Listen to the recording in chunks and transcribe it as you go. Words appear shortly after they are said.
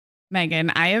Megan,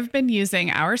 I have been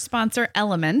using our sponsor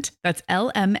Element, that's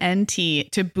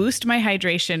LMNT, to boost my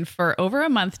hydration for over a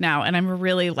month now, and I'm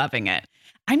really loving it.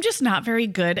 I'm just not very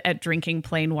good at drinking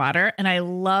plain water, and I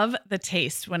love the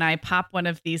taste when I pop one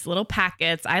of these little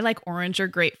packets. I like orange or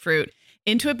grapefruit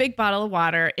into a big bottle of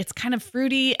water. It's kind of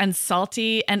fruity and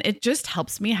salty, and it just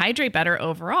helps me hydrate better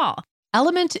overall.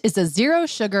 Element is a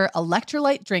zero-sugar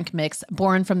electrolyte drink mix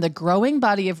born from the growing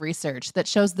body of research that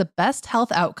shows the best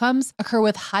health outcomes occur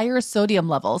with higher sodium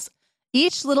levels.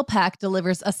 Each little pack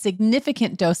delivers a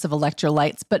significant dose of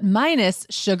electrolytes, but minus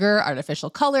sugar, artificial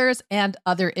colors, and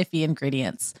other iffy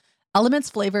ingredients. Element's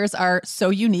flavors are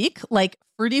so unique, like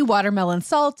fruity watermelon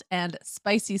salt and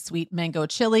spicy sweet mango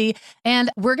chili. And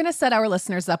we're going to set our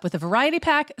listeners up with a variety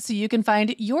pack so you can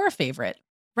find your favorite.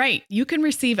 Right. You can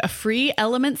receive a free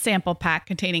Element sample pack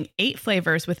containing 8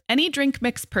 flavors with any drink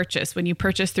mix purchase when you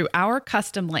purchase through our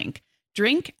custom link,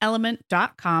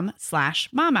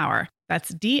 drinkelement.com/momhour.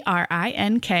 That's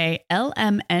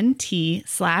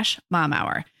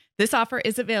DRINKLMNT/momhour. This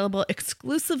is available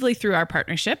exclusively through our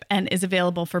partnership and is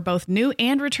available for both new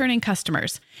and returning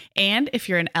customers. And if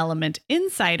you're an Element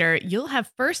insider, you'll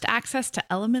have first access to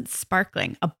Element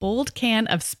Sparkling, a bold can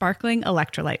of sparkling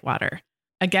electrolyte water.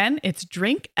 Again, it's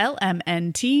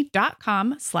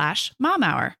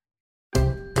drinklmnt.com/momhour.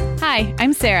 Hi,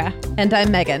 I'm Sarah. And I'm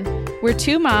Megan. We're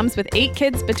 2 moms with 8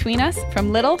 kids between us,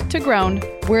 from little to grown.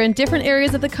 We're in different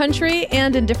areas of the country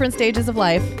and in different stages of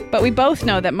life. But we both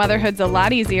know that motherhood's a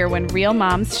lot easier when real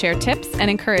moms share tips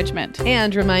and encouragement.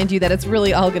 And remind you that it's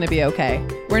really all going to be okay.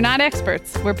 We're not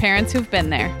experts. We're parents who've been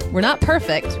there. We're not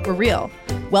perfect. We're real.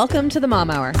 Welcome to the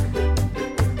Mom Hour.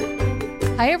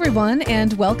 Hi, everyone,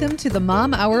 and welcome to the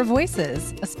Mom Hour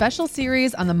Voices, a special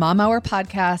series on the Mom Hour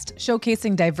podcast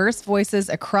showcasing diverse voices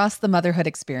across the motherhood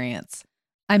experience.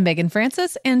 I'm Megan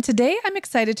Francis, and today I'm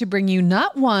excited to bring you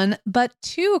not one, but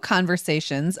 2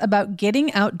 conversations about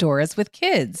getting outdoors with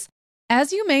kids.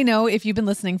 As you may know, if you've been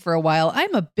listening for a while,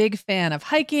 I'm a big fan of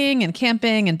hiking and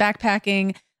camping and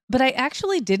backpacking, but I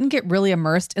actually didn't get really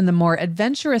immersed in the more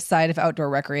adventurous side of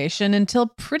outdoor recreation until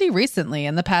pretty recently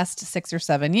in the past 6 or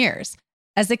 7 years.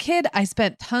 As a kid, I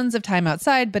spent tons of time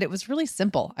outside, but it was really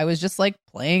simple. I was just like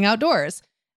playing outdoors.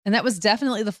 And that was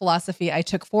definitely the philosophy I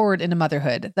took forward into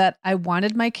motherhood, that I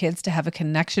wanted my kids to have a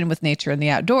connection with nature and the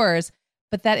outdoors,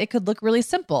 but that it could look really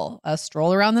simple, a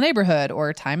stroll around the neighborhood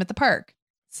or time at the park.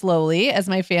 Slowly, as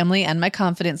my family and my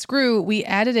confidence grew, we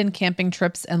added in camping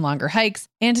trips and longer hikes.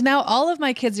 And now all of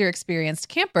my kids are experienced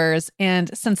campers.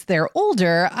 And since they're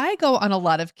older, I go on a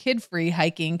lot of kid-free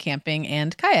hiking, camping,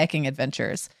 and kayaking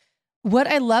adventures. What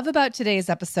I love about today's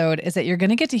episode is that you're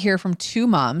going to get to hear from 2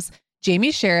 moms, Jayme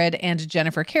Sherrod and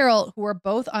Jennifer Carroll, who are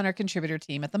both on our contributor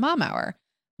team at the Mom Hour.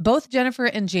 Both Jennifer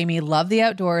and Jayme love the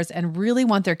outdoors and really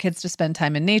want their kids to spend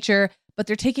time in nature, but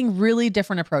they're taking really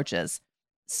different approaches.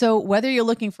 So whether you're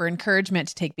looking for encouragement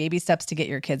to take baby steps to get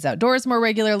your kids outdoors more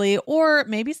regularly, or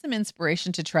maybe some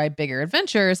inspiration to try bigger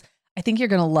adventures, I think you're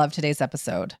going to love today's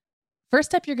episode.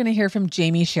 First up, you're going to hear from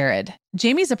Jayme Sherrod.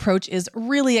 Jayme's approach is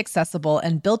really accessible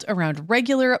and built around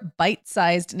regular,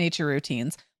 bite-sized nature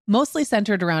routines, mostly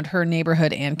centered around her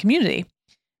neighborhood and community.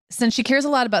 Since she cares a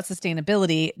lot about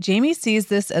sustainability, Jayme sees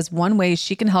this as one way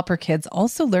she can help her kids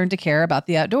also learn to care about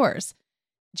the outdoors.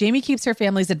 Jayme keeps her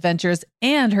family's adventures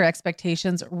and her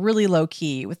expectations really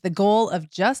low-key, with the goal of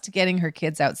just getting her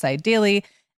kids outside daily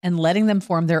and letting them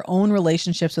form their own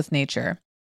relationships with nature.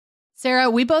 Sarah,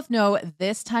 we both know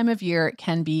this time of year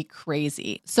can be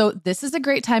crazy. So this is a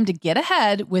great time to get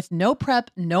ahead with no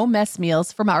prep, no mess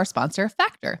meals from our sponsor,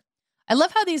 Factor. I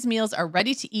love how these meals are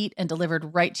ready to eat and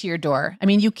delivered right to your door. I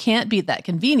mean, you can't beat that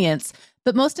convenience,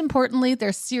 but most importantly,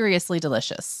 they're seriously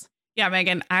delicious. Yeah,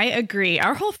 Megan, I agree.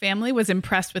 Our whole family was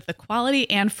impressed with the quality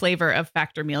and flavor of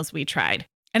Factor meals we tried.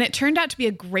 And it turned out to be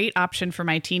a great option for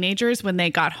my teenagers when they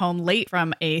got home late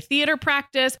from a theater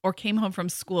practice or came home from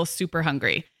school super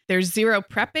hungry. There's zero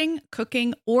prepping,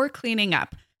 cooking, or cleaning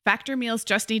up. Factor meals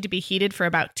just need to be heated for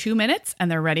about 2 minutes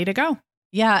and they're ready to go.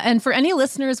 Yeah, and for any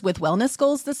listeners with wellness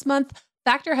goals this month,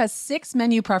 Factor has 6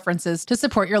 menu preferences to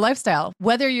support your lifestyle,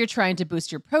 whether you're trying to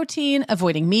boost your protein,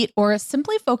 avoiding meat, or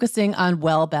simply focusing on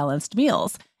well-balanced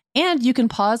meals. And you can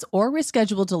pause or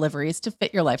reschedule deliveries to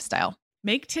fit your lifestyle.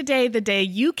 Make today the day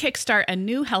you kickstart a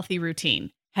new healthy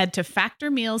routine. Head to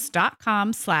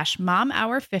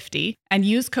factormeals.com/momhour50 and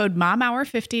use code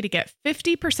momhour50 to get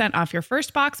 50% off your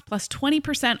first box plus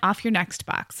 20% off your next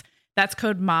box. That's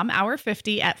code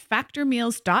momhour50 at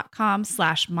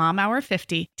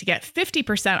factormeals.com/momhour50 to get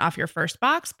 50% off your first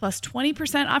box plus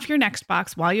 20% off your next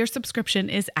box while your subscription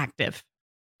is active.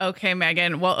 Okay,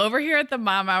 Megan. Well, over here at the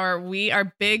Mom Hour, we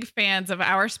are big fans of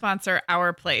our sponsor,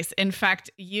 Our Place. In fact,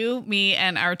 you, me,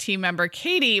 and our team member,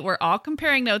 Katie, were all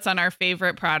comparing notes on our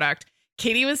favorite product.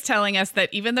 Katie was telling us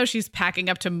that even though she's packing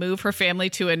up to move her family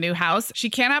to a new house,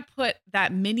 she cannot put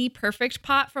that mini perfect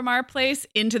pot from Our Place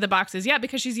into the boxes yet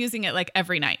because she's using it like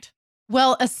every night.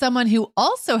 Well, as someone who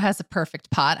also has a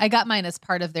perfect pot, I got mine as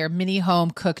part of their mini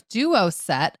home cook duo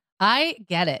set. I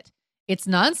get it. It's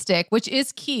nonstick, which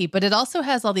is key, but it also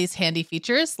has all these handy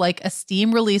features like a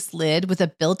steam release lid with a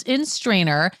built-in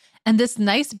strainer and this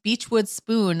nice beechwood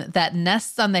spoon that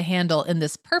nests on the handle in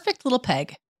this perfect little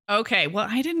peg. Okay, well,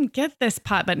 I didn't get this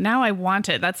pot, but now I want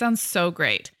it. That sounds so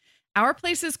great. Our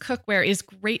Place's cookware is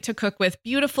great to cook with,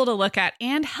 beautiful to look at,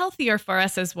 and healthier for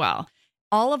us as well.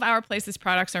 All of Our Place's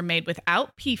products are made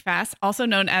without PFAS, also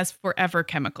known as forever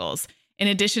chemicals. In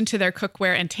addition to their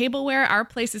cookware and tableware, Our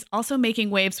Place is also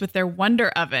making waves with their Wonder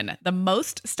Oven, the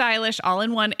most stylish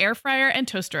all-in-one air fryer and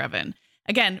toaster oven.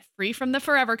 Again, free from the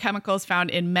forever chemicals found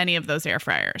in many of those air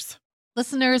fryers.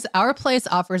 Listeners, Our Place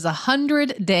offers a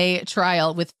 100-day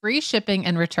trial with free shipping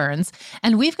and returns,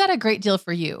 and we've got a great deal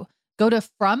for you. Go to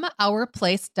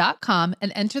FromOurPlace.com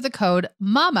and enter the code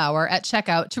MOMHOUR at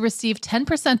checkout to receive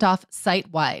 10% off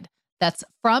site-wide. That's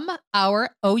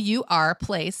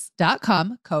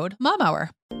FromOurPlace.com, code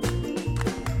MOMHOUR.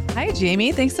 Hi,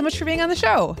 Jayme. Thanks so much for being on the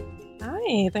show.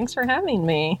 Hi, thanks for having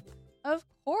me. Of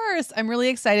course. I'm really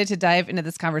excited to dive into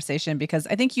this conversation because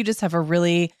I think you just have a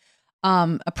really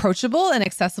approachable and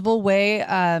accessible way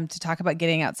to talk about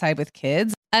getting outside with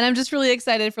kids. And I'm just really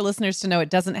excited for listeners to know it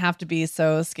doesn't have to be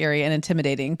so scary and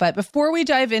intimidating. But before we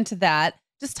dive into that,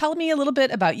 just tell me a little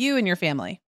bit about you and your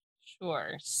family.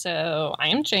 Sure. So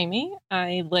I'm Jayme.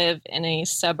 I live in a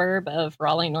suburb of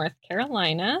Raleigh, North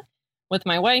Carolina with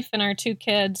my wife and our two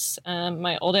kids.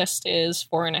 My oldest is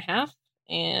 4.5,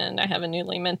 and I have a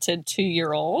newly minted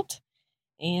 2-year-old.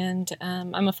 And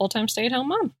I'm a full-time stay-at-home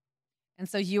mom. And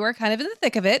so you are kind of in the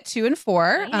thick of it, 2 and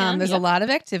 4. There's a lot of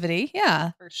activity.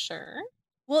 Yeah. For sure.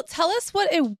 Well, tell us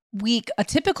what a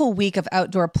typical week of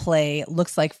outdoor play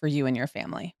looks like for you and your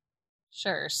family.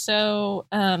 Sure. So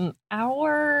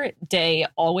our day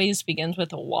always begins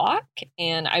with a walk.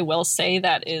 And I will say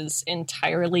that is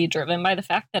entirely driven by the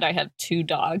fact that I have 2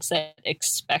 dogs that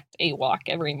expect a walk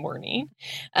every morning.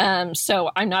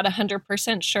 So I'm not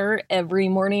 100% sure every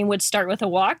morning would start with a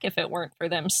walk if it weren't for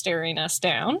them staring us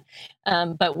down.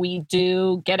 But we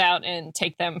do get out and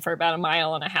take them for about 1.5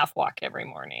 mile walk every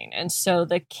morning. And so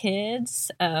the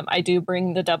kids, I do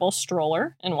bring the double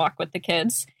stroller and walk with the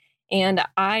kids. And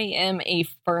I am a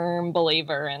firm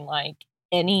believer in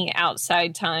any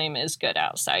outside time is good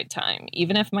outside time.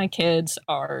 Even if my kids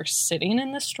are sitting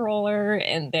in the stroller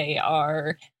and they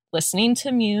are listening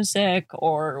to music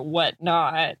or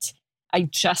whatnot, I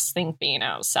just think being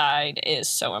outside is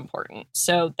so important.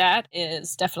 So that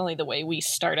is definitely the way we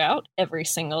start out every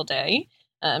single day,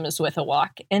 is with a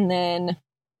walk. And then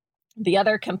the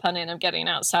other component of getting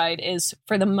outside is,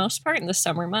 for the most part, in the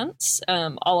summer months,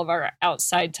 all of our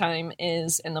outside time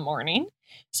is in the morning.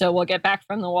 So we'll get back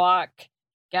from the walk,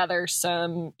 gather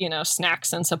some,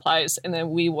 snacks and supplies, and then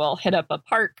we will hit up a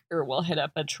park or we'll hit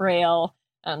up a trail.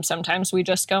 Sometimes we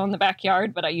just go in the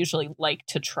backyard, but I usually like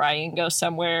to try and go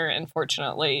somewhere. And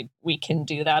fortunately, we can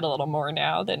do that a little more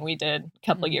now than we did a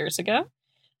couple of years ago.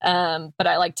 But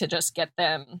I like to just get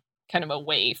them kind of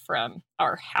away from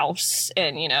our house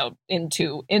and,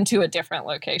 into a different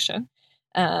location.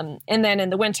 And then in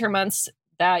the winter months,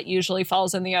 that usually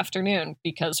falls in the afternoon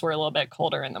because we're a little bit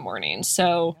colder in the morning.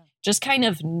 So just kind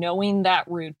of knowing that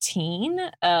routine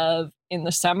of, in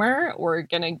the summer, we're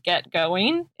going to get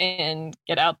going and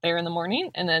get out there in the morning.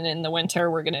 And then in the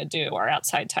winter, we're going to do our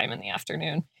outside time in the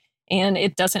afternoon. And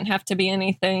it doesn't have to be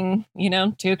anything,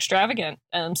 too extravagant.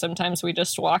 Sometimes we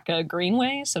just walk a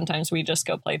greenway. Sometimes we just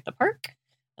go play at the park.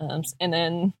 And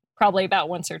then probably about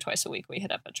once or twice a week, we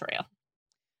hit up a trail.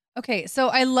 Okay. So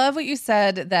I love what you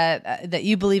said that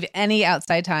you believe any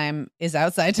outside time is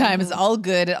outside time. Mm-hmm. Is all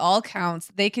good. It all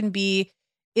counts. They can be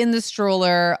in the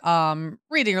stroller,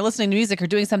 reading or listening to music or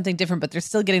doing something different, but they're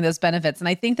still getting those benefits. And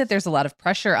I think that there's a lot of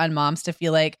pressure on moms to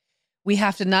feel like we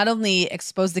have to not only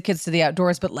expose the kids to the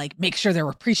outdoors, but make sure they're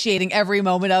appreciating every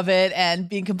moment of it and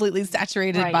being completely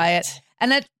saturated by it.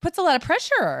 And that puts a lot of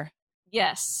pressure.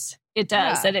 Yes, it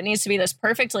does. That it needs to be this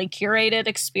perfectly curated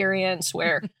experience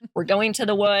where we're going to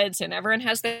the woods and everyone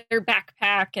has their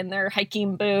backpack and their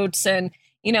hiking boots and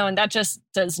that just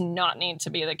does not need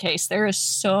to be the case. There is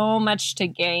so much to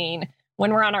gain.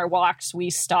 When we're on our walks,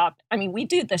 we stop. I mean, we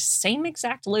do the same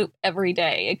exact loop every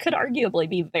day. It could arguably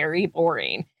be very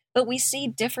boring, but we see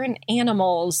different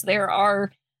animals. There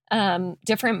are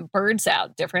different birds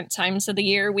out, different times of the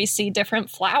year. We see different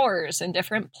flowers and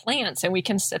different plants, and we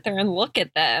can sit there and look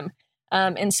at them.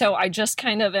 And so I just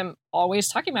kind of am always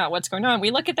talking about what's going on.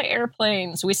 We look at the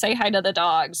airplanes, we say hi to the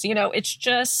dogs.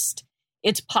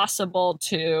 It's possible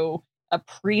to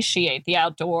appreciate the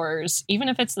outdoors, even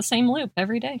if it's the same loop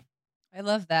every day. I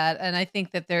love that. And I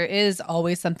think that there is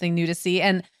always something new to see.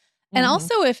 And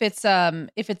also if it's a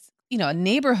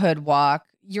neighborhood walk,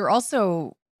 you're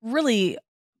also really,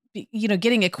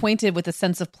 getting acquainted with a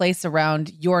sense of place around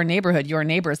your neighborhood, your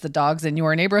neighbors, the dogs in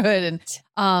your neighborhood.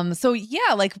 And so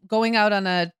like going out on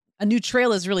a new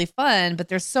trail is really fun, but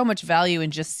there's so much value in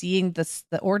just seeing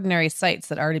the ordinary sights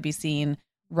that are to be seen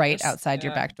right outside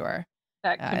your back door.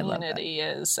 That community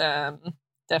is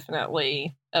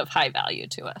definitely of high value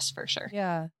to us for sure.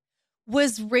 Yeah.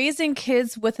 Was raising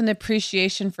kids with an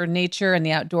appreciation for nature and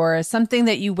the outdoors something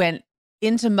that you went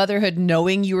into motherhood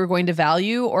knowing you were going to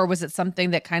value, or was it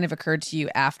something that kind of occurred to you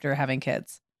after having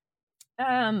kids?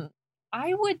 I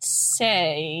would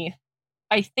say,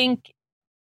 I think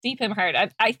deep in my heart,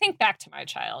 I think back to my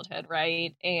childhood,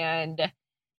 right? And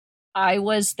I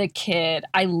was the kid.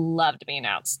 I loved being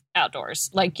outdoors.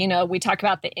 Like, we talk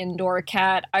about the indoor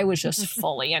cat. I was just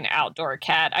fully an outdoor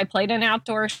cat. I played an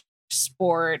outdoor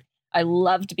sport. I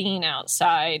loved being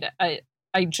outside.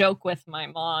 I joke with my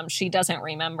mom. She doesn't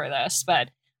remember this, but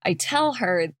I tell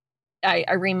her,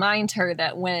 I remind her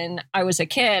that when I was a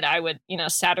kid, I would,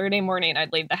 Saturday morning,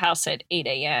 I'd leave the house at 8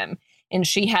 a.m. And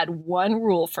she had one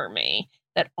rule for me,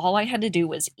 that all I had to do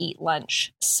was eat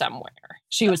lunch somewhere.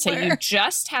 She would say, you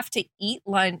just have to eat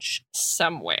lunch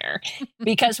somewhere.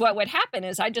 Because what would happen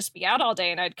is I'd just be out all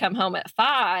day and I'd come home at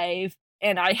 5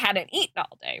 and I hadn't eaten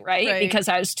all day, right? Because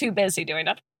I was too busy doing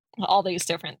all these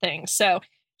different things. So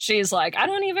she's like, I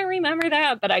don't even remember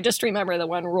that, but I just remember the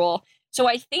one rule. So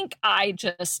I think I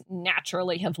just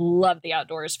naturally have loved the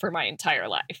outdoors for my entire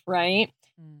life, right?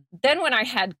 Then when I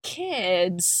had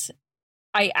kids,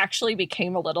 I actually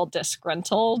became a little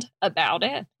disgruntled about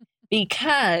it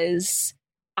because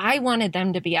I wanted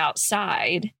them to be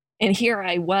outside. And here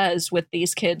I was with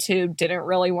these kids who didn't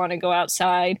really want to go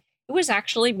outside. It was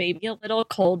actually maybe a little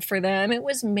cold for them. It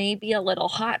was maybe a little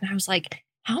hot. And I was like,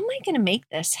 how am I going to make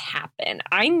this happen?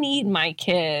 I need my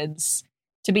kids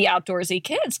to be outdoorsy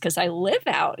kids because I live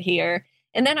out here.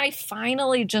 And then I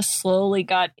finally just slowly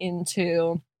got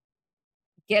into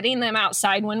getting them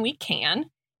outside when we can.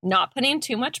 Not putting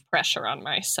too much pressure on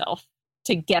myself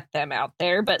to get them out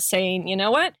there, but saying, you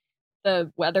know what?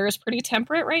 The weather is pretty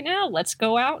temperate right now. Let's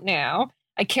go out now.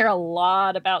 I care a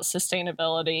lot about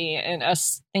sustainability and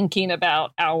us thinking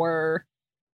about our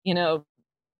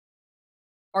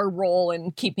role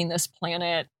in keeping this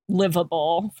planet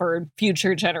livable for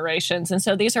future generations. And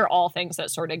so these are all things that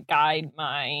sort of guide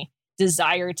my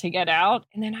desire to get out.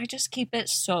 And then I just keep it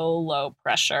so low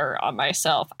pressure on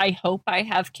myself. I hope I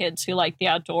have kids who like the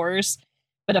outdoors,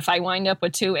 but if I wind up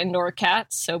with 2 indoor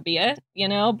cats, so be it,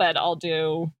 but I'll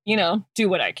do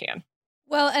what I can.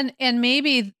 Well, and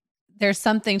maybe there's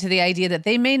something to the idea that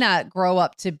they may not grow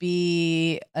up to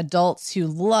be adults who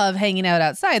love hanging out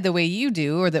outside the way you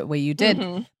do or the way you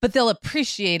did, but they'll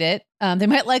appreciate it. They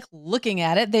might like looking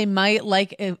at it. They might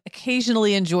like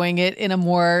occasionally enjoying it in a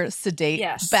more sedate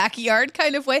backyard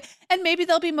kind of way. And maybe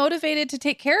they'll be motivated to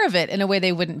take care of it in a way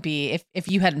they wouldn't be if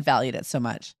you hadn't valued it so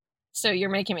much. So you're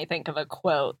making me think of a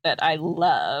quote that I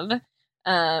love.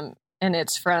 And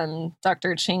it's from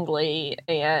Dr. Chingley.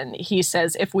 And he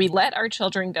says, if we let our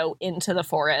children go into the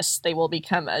forest, they will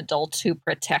become adults who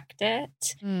protect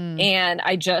it. And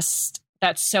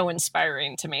that's so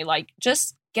inspiring to me. Like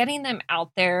just getting them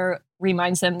out there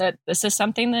reminds them that this is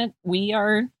something that we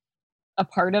are a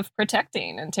part of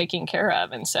protecting and taking care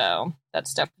of. And so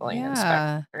that's definitely an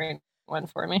inspiring one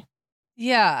for me.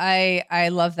 Yeah, I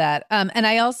love that. And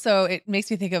I also, it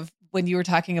makes me think of when you were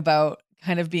talking about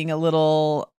kind of being a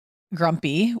little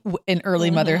grumpy in early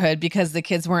motherhood because the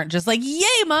kids weren't just like,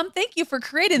 yay, mom, thank you for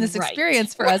creating this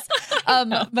experience for us.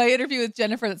 My interview with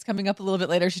Jennifer that's coming up a little bit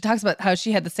later, she talks about how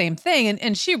she had the same thing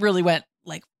and she really went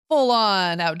like full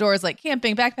on outdoors, like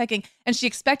camping, backpacking. And she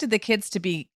expected the kids to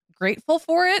be grateful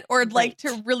for it or like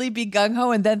to really be gung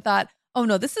ho and then thought, oh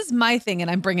no, this is my thing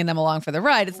and I'm bringing them along for the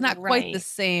ride. It's not quite the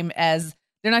same as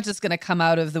they're not just going to come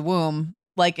out of the womb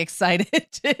like excited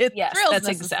to hit thrills that's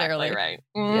necessarily. Exactly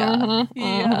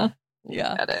right.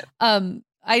 Yeah.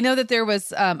 I know that there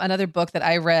was another book that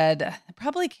I read. It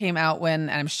probably came out when,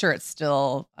 and I'm sure it's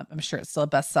still a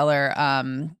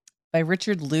bestseller. By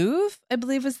Richard Louv, I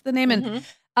believe is the name, and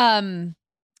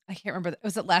I can't remember.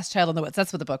 Was it Last Child in the Woods?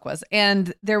 That's what the book was.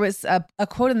 And there was a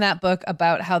quote in that book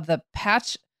about how the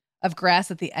patch of grass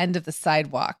at the end of the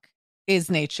sidewalk is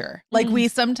nature. Like we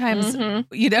sometimes,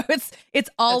 it's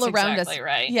all That's around exactly us.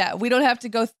 Right. Yeah. We don't have to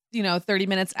go, 30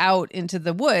 minutes out into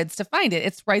the woods to find it.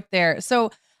 It's right there.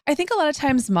 So I think a lot of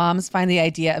times moms find the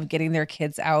idea of getting their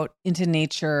kids out into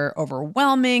nature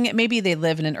overwhelming. Maybe they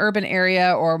live in an urban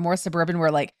area or more suburban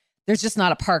where like there's just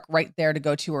not a park right there to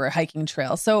go to or a hiking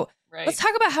trail. So let's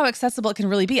talk about how accessible it can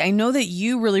really be. I know that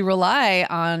you really rely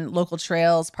on local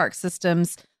trails, park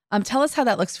systems. Tell us how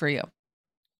that looks for you.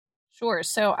 Sure.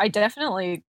 So I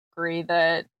definitely agree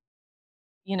that,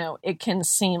 it can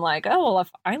seem like, oh, well, if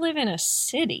I live in a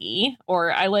city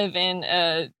or I live in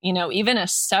even a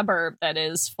suburb that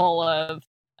is full of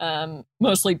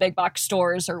mostly big box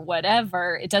stores or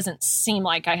whatever, it doesn't seem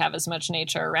like I have as much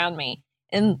nature around me.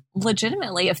 And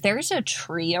legitimately, if there's a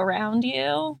tree around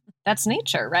you, that's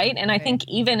nature, right? And I think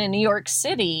even in New York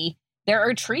City, there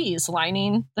are trees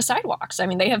lining the sidewalks. I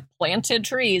mean, they have planted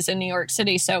trees in New York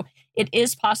City. So it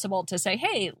is possible to say,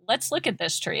 hey, let's look at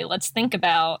this tree. Let's think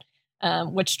about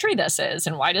which tree this is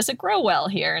and why does it grow well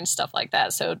here and stuff like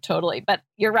that. So totally. But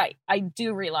you're right. I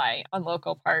do rely on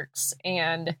local parks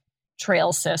and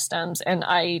trail systems. And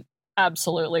I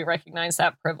absolutely recognize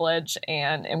that privilege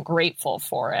and am grateful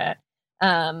for it.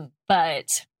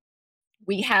 But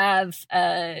we have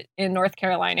in North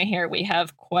Carolina here, we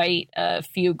have quite a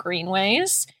few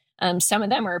greenways. Some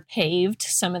of them are paved.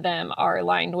 Some of them are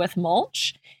lined with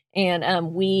mulch.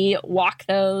 And we walk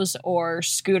those or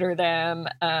scooter them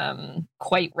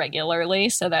quite regularly.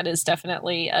 So that is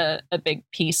definitely a big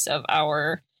piece of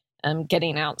our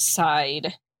getting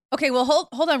outside. Okay, well,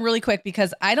 hold on really quick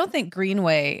because I don't think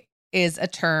greenway is a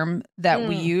term that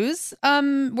we use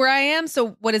where I am.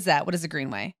 So what is that? What is a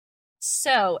greenway?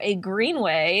 So a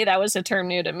greenway, that was a term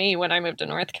new to me when I moved to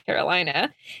North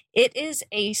Carolina. It is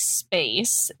a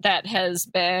space that has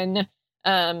been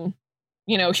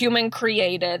human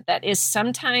created that is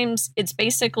sometimes it's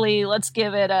basically, let's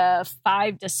give it a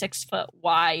 5 to 6 foot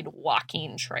wide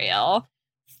walking trail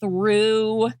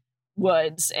through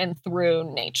woods and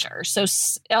through nature. So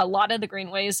a lot of the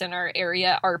greenways in our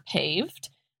area are paved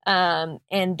and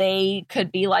they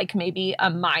could be like maybe a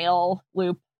mile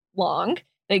loop long.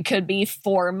 They could be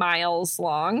 4 miles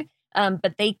long,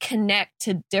 but they connect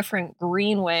to different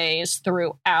greenways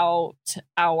throughout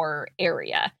our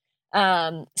area.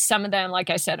 Some of them, like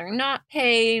I said, are not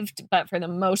paved, but for the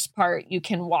most part, you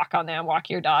can walk on them, walk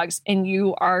your dogs, and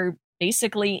you are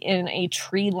basically in a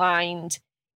tree-lined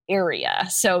area.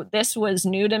 So this was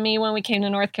new to me when we came to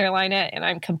North Carolina, and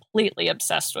I'm completely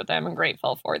obsessed with them and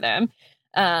grateful for them.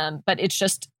 But it's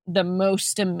just the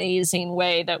most amazing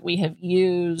way that we have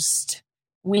used,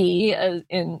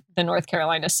 in the North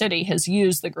Carolina city, has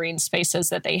used the green spaces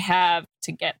that they have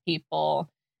to get people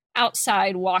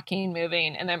outside, walking,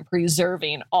 moving, and then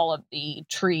preserving all of the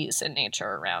trees and nature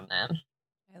around them.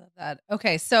 I love that.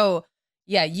 Okay. So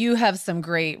yeah, you have some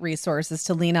great resources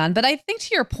to lean on, but I think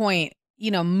to your point,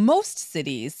 most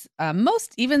cities,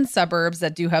 most even suburbs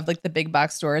that do have like the big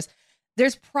box stores,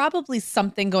 there's probably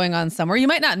something going on somewhere. You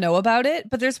might not know about it,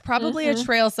 but there's probably a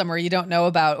trail somewhere you don't know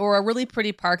about or a really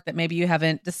pretty park that maybe you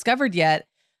haven't discovered yet.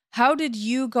 How did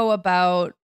you go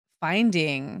about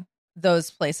finding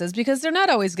those places? Because they're not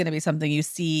always going to be something you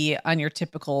see on your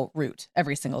typical route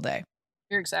every single day.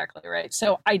 You're exactly right.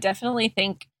 So I definitely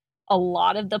think a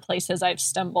lot of the places I've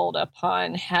stumbled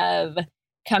upon have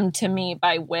come to me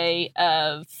by way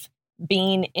of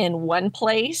being in one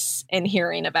place and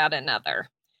hearing about another.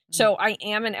 So I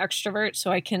am an extrovert,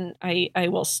 so I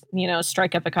will,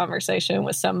 strike up a conversation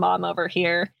with some mom over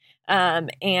here.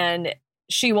 And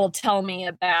she will tell me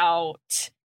about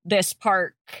this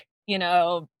park,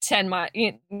 10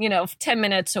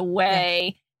 minutes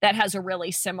away that has a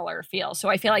really similar feel. So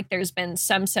I feel like there's been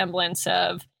some semblance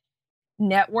of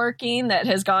networking that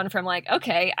has gone from like,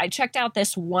 okay, I checked out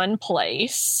this one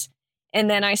place. And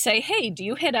then I say, hey, do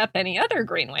you hit up any other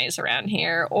greenways around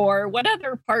here? Or what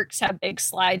other parks have big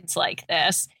slides like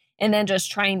this? And then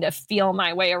just trying to feel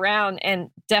my way around. And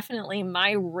definitely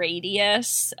my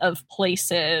radius of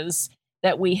places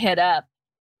that we hit up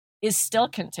is still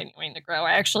continuing to grow.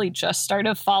 I actually just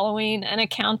started following an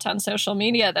account on social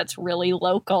media that's really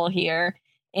local here.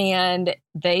 And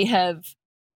they have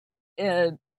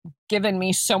given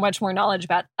me so much more knowledge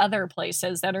about other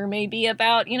places that are maybe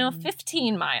about,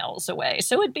 15 miles away.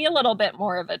 So it'd be a little bit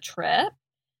more of a trip,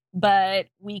 but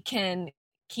we can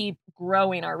keep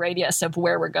growing our radius of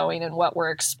where we're going and what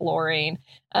we're exploring.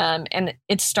 And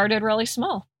it started really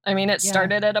small. I mean, it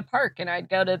started at a park and I'd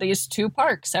go to these 2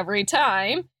 parks every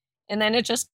time. And then it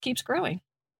just keeps growing.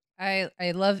 I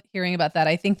love hearing about that.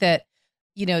 I think that,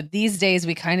 these days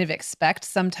we kind of expect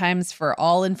sometimes for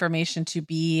all information to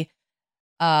be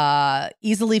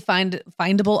easily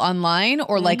findable online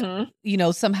or like,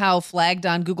 somehow flagged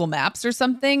on Google Maps or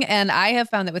something. And I have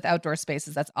found that with outdoor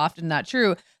spaces, that's often not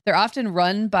true. They're often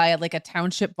run by like a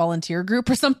township volunteer group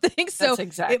or something. So that's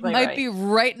exactly it might right. be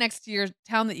right next to your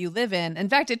town that you live in. In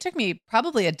fact, it took me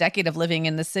probably a decade of living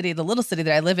in the little city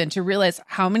that I live in, to realize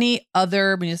how many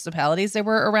other municipalities there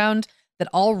were around that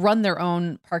all run their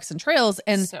own parks and trails.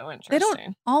 And so they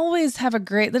don't always have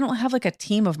they don't have like a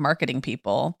team of marketing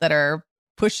people that are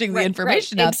pushing the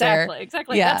information out there.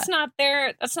 Exactly. Yeah. That's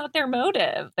not their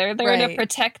motive. They're there to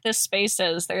protect the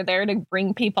spaces. They're there to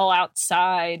bring people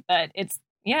outside, but it's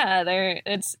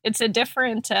a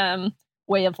different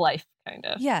way of life, kind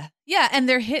of. Yeah. And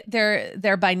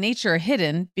they're by nature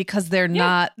hidden because they're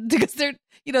not, because they're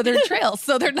trails.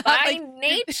 So they're not by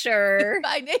nature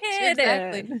hidden.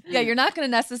 Exactly. Yeah. You're not going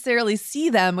to necessarily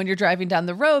see them when you're driving down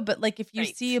the road, but like if you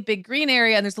see a big green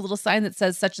area and there's a little sign that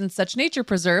says such and such nature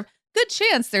preserve, good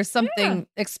chance there's something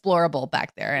explorable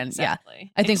back there. And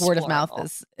I think word of mouth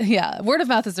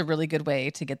is a really good way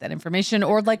to get that information,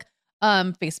 or like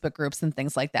Facebook groups and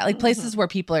things like that, like places where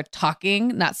people are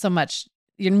talking, not so much,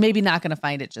 you're maybe not going to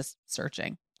find it just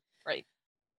searching. Right.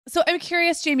 So I'm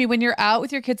curious, Jayme, when you're out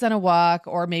with your kids on a walk,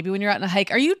 or maybe when you're out on a hike,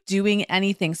 are you doing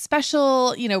anything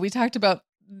special? We talked about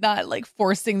not like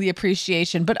forcing the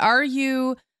appreciation, but are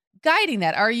you guiding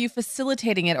that? Are you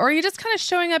facilitating it? Or are you just kind of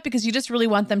showing up because you just really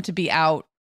want them to be out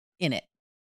in it?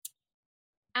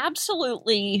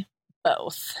 Absolutely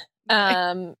both.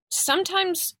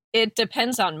 Sometimes it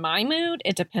depends on my mood.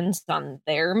 It depends on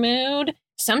their mood.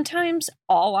 Sometimes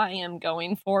all I am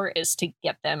going for is to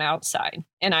get them outside,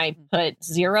 and I put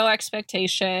zero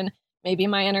expectation. Maybe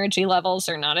my energy levels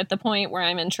are not at the point where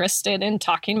I'm interested in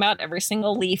talking about every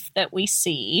single leaf that we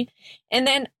see. And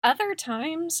then other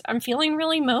times I'm feeling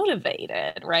really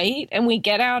motivated, right? And we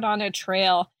get out on a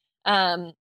trail.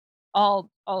 I'll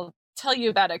tell you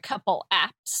about a couple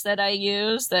apps that I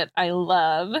use that I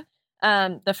love.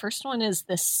 The first one is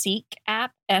the Seek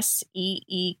app,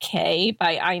 SEEK,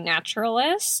 by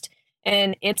iNaturalist.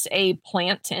 And it's a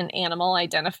plant and animal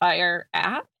identifier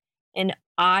app. And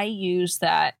I use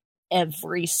that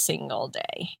every single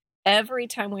day. Every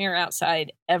time we are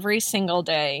outside, every single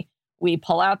day, we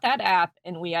pull out that app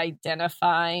and we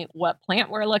identify what plant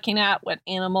we're looking at, what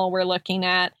animal we're looking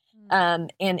at.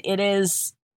 And it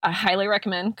is, I highly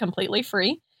recommend, completely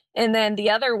free. And then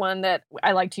the other one that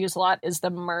I like to use a lot is the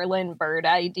Merlin Bird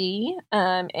ID.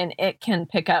 And it can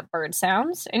pick up bird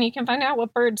sounds, and you can find out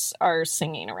what birds are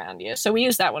singing around you. So we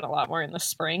use that one a lot more in the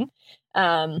spring.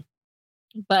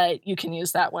 But you can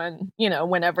use that one,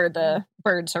 whenever the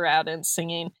birds are out and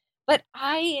singing. But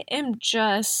I am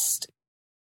just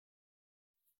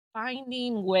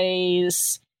finding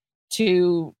ways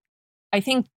to, I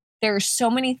think there's so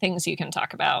many things you can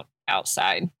talk about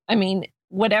outside. I mean,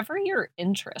 whatever your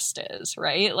interest is,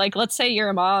 right? Like, let's say you're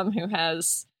a mom who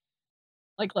has,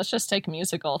 like, let's just take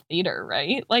musical theater,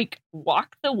 right? Like,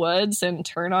 walk the woods and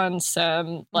turn on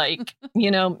some, like,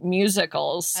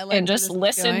 musicals and just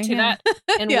listen to that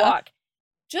and walk.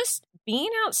 Just being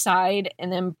outside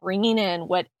and then bringing in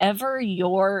whatever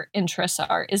your interests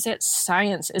are. Is it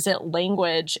science? Is it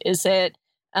language? Is it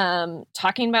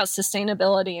talking about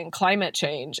sustainability and climate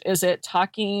change? Is it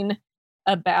talking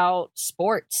about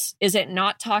sports? Is it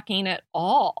not talking at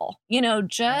all?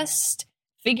 Just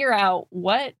figure out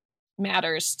what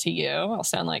matters to you. I'll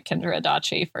sound like Kendra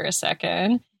Adachi for a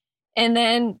second. And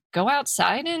then go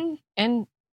outside and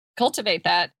cultivate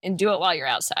that and do it while you're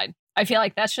outside. I feel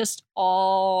like that's just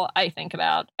all I think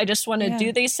about. I just want to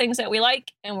do these things that we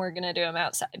like, and we're going to do them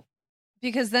outside.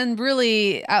 Because then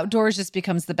really outdoors just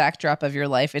becomes the backdrop of your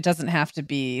life. It doesn't have to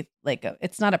be like,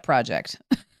 it's not a project.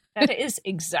 That is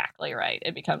exactly right.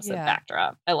 It becomes the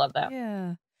backdrop. I love that.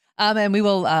 Yeah. And we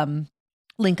will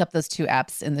link up those two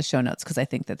apps in the show notes, because I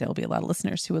think that there'll be a lot of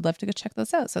listeners who would love to go check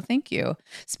those out. So thank you.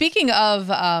 Speaking of,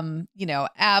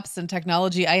 apps and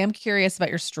technology, I am curious about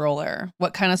your stroller.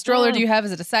 What kind of stroller do you have?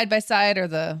 Is it a side-by-side or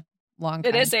the long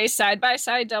kind? It is a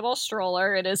side-by-side double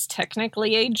stroller. It is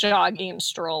technically a jogging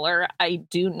stroller. I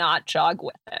do not jog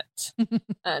with it.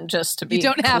 Just to be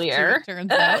clear. You don't have to, it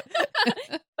turns out.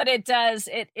 But it does.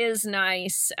 It is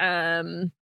nice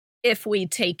if we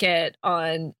take it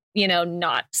on,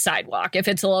 not sidewalk. If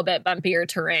it's a little bit bumpier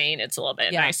terrain, it's a little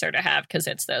bit nicer to have because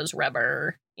it's those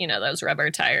rubber, those rubber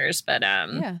tires. But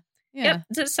yep,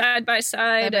 it's a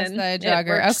side-by-side and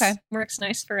jogger. Works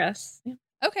nice for us. Yeah.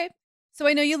 Okay. So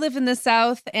I know you live in the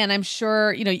South, and I'm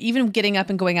sure, even getting up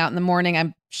and going out in the morning,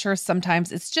 I'm sure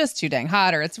sometimes it's just too dang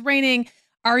hot or it's raining.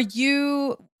 Are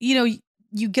you,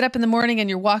 you get up in the morning and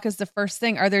your walk is the first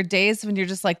thing. Are there days when you're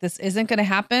just like, this isn't going to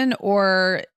happen?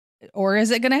 Or or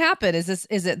is it going to happen? Is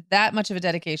it that much of a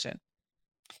dedication?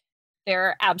 There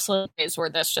are absolute days where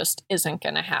this just isn't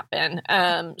going to happen.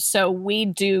 So we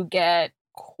do get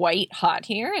quite hot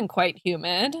here and quite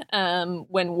humid.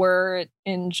 When we're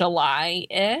in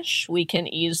July-ish, we can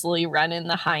easily run in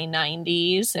the high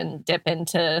 90s and dip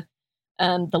into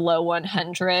the low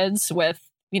 100s with,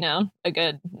 a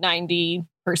good 90%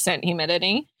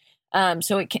 humidity.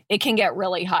 So it can get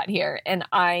really hot here. And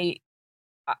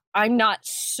I'm not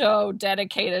so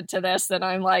dedicated to this that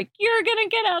I'm like, you're going to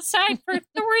get outside for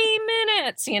 3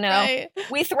 minutes, Right.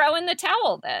 We throw in the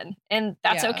towel then, and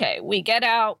that's okay. We get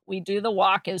out, we do the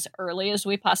walk as early as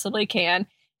we possibly can,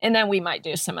 and then we might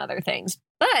do some other things.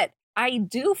 But I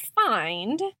do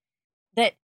find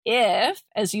that if,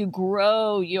 as you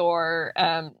grow your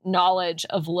knowledge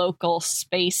of local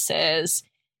spaces,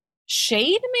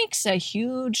 shade makes a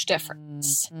huge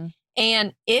difference. Mm-hmm.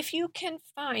 And if you can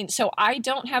find, so I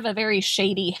don't have a very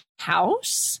shady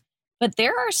house, but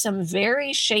there are some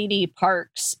very shady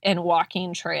parks and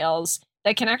walking trails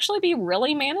that can actually be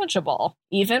really manageable,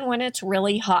 even when it's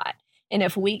really hot. And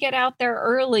if we get out there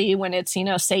early when it's,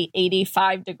 say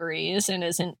 85 degrees and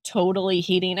isn't totally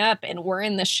heating up and we're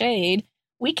in the shade,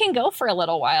 we can go for a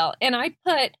little while. And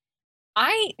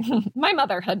my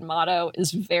motherhood motto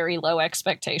is very low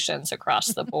expectations across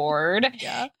the board.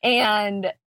 Yeah.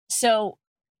 And so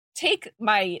take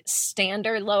my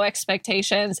standard low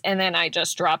expectations and then I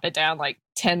just drop it down like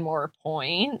 10 more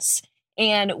points.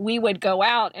 And we would go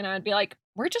out and I'd be like,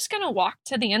 we're just going to walk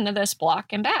to the end of this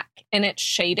block and back. And it's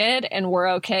shaded and we're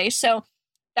okay. So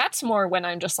that's more when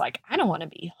I'm just like, I don't want to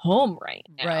be home right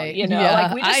now. Right.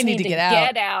 Like we just need to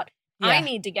get out. Yeah. I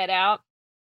need to get out.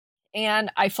 And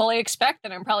I fully expect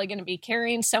that I'm probably going to be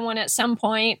carrying someone at some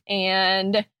point,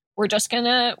 and we're going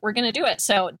to do it.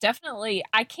 So definitely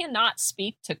I cannot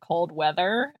speak to cold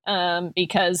weather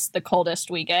because the coldest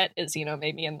we get is,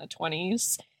 maybe in the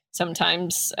 20s,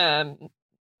 sometimes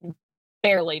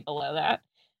barely below that.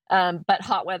 But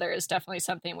hot weather is definitely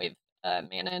something we've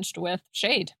managed with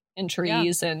shade and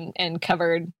trees and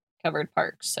covered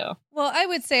parks. So, well, I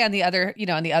would say on the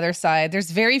other side, there's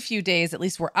very few days, at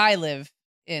least where I live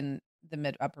in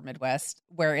the upper Midwest,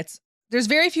 where there's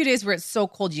very few days where it's so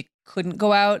cold you couldn't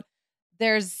go out.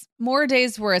 There's more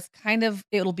days where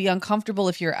it'll be uncomfortable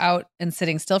if you're out and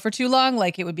sitting still for too long.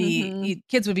 Like it would be,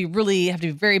 kids would have to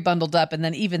be very bundled up. And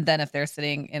then even then, if they're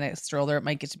sitting in a stroller, it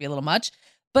might get to be a little much.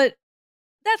 But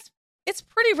it's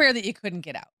pretty rare that you couldn't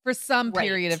get out for some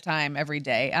period of time every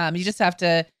day. You just have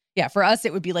to, for us,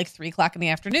 it would be like 3:00 in the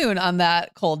afternoon on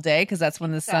that cold day, because that's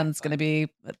when the sun's going to be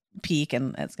peak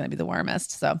and it's going to be the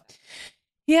warmest. So,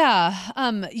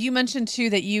 you mentioned too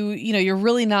that you're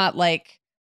really not like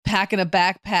packing a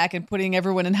backpack and putting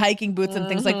everyone in hiking boots and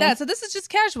things like that. So this is just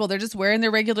casual. They're just wearing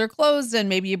their regular clothes, and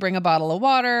maybe you bring a bottle of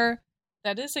water.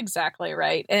 That is exactly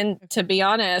right. And to be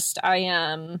honest,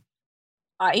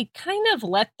 I kind of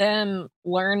let them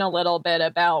learn a little bit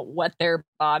about what their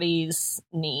bodies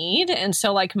need. And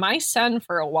so like my son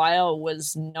for a while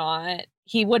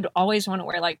he would always want to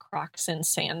wear like Crocs and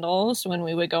sandals when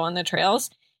we would go on the trails.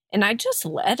 And I just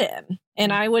let him.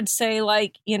 And I would say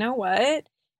like, you know what?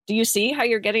 Do you see how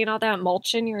you're getting all that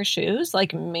mulch in your shoes?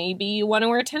 Like maybe you want to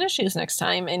wear tennis shoes next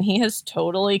time. And he has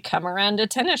totally come around to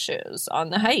tennis shoes on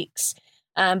the hikes.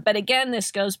 But again,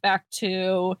 this goes back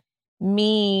to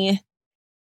me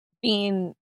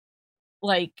being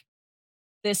like,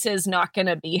 this is not going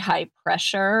to be high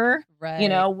pressure. Right.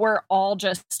 We're all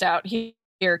just out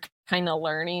here kind of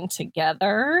learning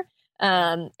together.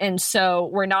 And so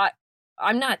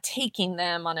I'm not taking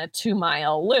them on a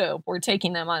 2-mile loop. We're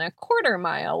taking them on a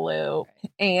 1/4-mile loop.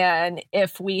 And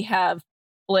if we have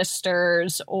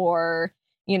blisters or,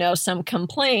 some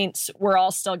complaints, we're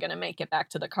all still going to make it back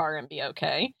to the car and be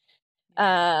okay.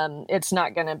 It's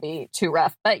not going to be too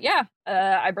rough, but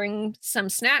I bring some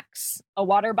snacks, a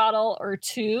water bottle or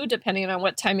 2, depending on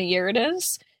what time of year it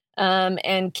is,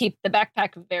 and keep the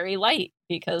backpack very light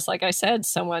because like I said,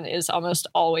 someone is almost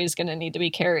always going to need to be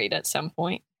carried at some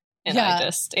point. And I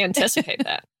just anticipate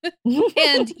that.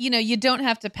 And, you don't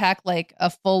have to pack like a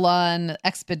full on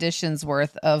expedition's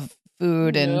worth of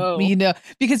food and,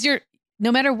 because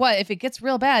no matter what, if it gets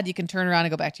real bad, you can turn around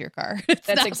and go back to your car.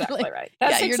 That's exactly right.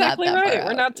 That's exactly right.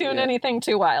 We're not doing anything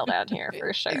too wild out here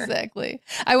for sure. Exactly.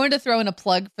 I wanted to throw in a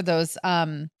plug for those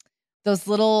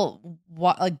little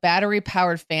like battery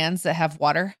powered fans that have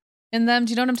water in them?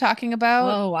 Do you know what I'm talking about?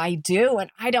 Oh, I do.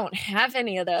 And I don't have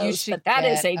any of those, but that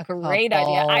is a great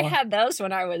couple. idea. I had those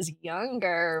when I was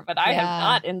younger, but I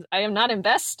am not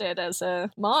invested as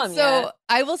a mom yet. So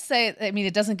I will say, I mean,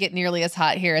 it doesn't get nearly as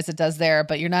hot here as it does there,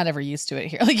 but you're not ever used to it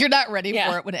here. Like, you're not ready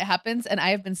for it when it happens. And I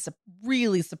have been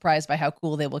really surprised by how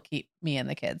cool they will keep me and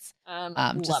the kids.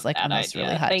 Just like on those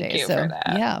really hot days. Thank you for that.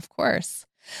 Yeah, of course.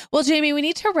 Well, Jayme, we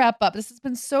need to wrap up. This has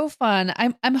been so fun.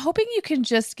 I'm hoping you can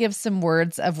just give some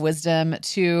words of wisdom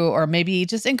or maybe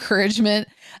just encouragement,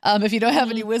 if you don't have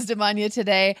any wisdom on you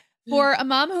today, for a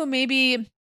mom who maybe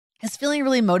is feeling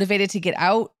really motivated to get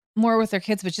out more with their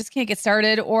kids, but just can't get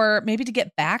started, or maybe to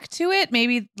get back to it,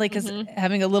 maybe like is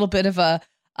having a little bit of a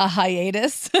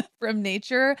hiatus from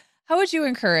nature. How would you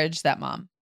encourage that mom?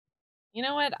 You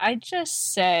know what? I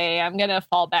just say I'm going to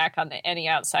fall back on the any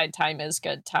outside time is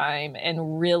good time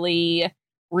and really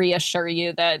reassure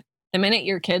you that the minute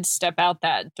your kids step out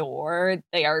that door,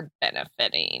 they are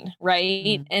benefiting,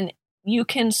 right? And you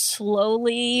can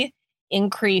slowly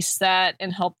increase that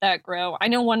and help that grow. I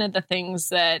know one of the things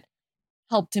that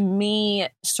helped me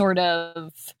sort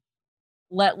of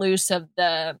let loose of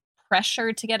the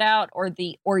pressure to get out, or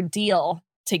the ordeal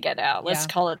to get out, let's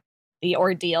call it the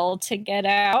ordeal to get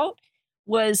out,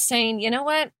 was saying, you know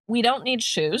what? We don't need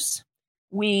shoes.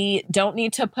 We don't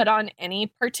need to put on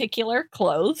any particular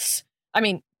clothes. I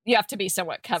mean, you have to be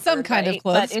somewhat covered. Some kind of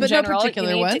clothes, but general, no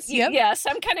particular ones. Yeah,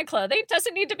 some kind of clothing. It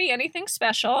doesn't need to be anything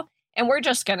special. And we're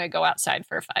just going to go outside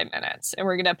for 5 minutes. And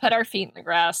we're going to put our feet in the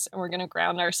grass. And we're going to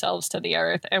ground ourselves to the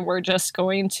earth. And we're just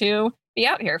going to be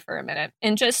out here for a minute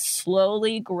and just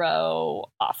slowly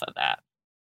grow off of that.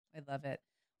 I love it.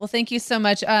 Well, thank you so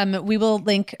much. We will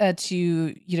link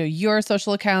to your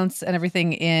social accounts and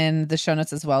everything in the show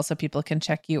notes as well, so people can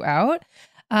check you out.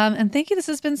 And thank you. This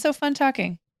has been so fun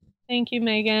talking. Thank you,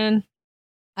 Megan.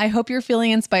 I hope you're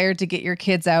feeling inspired to get your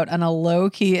kids out on a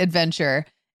low-key adventure.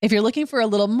 If you're looking for a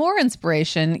little more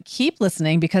inspiration, keep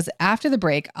listening, because after the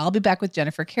break, I'll be back with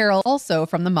Jennifer Carroll, also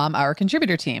from the Mom Hour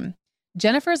contributor team.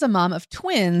 Jennifer is a mom of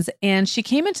twins, and she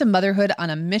came into motherhood on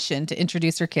a mission to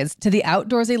introduce her kids to the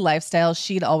outdoorsy lifestyle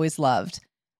she'd always loved.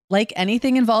 Like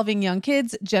anything involving young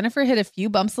kids, Jennifer hit a few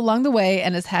bumps along the way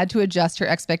and has had to adjust her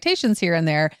expectations here and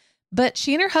there, but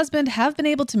she and her husband have been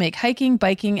able to make hiking,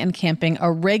 biking, and camping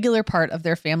a regular part of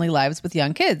their family lives with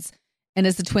young kids. And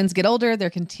as the twins get older, they're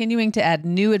continuing to add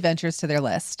new adventures to their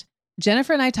list.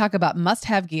 Jennifer and I talk about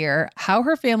must-have gear, how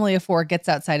her family of 4 gets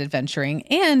outside adventuring,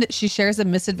 and she shares a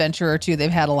misadventure or two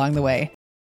they've had along the way.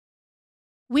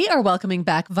 We are welcoming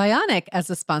back Vionic as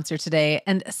a sponsor today.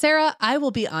 And Sarah, I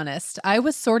will be honest, I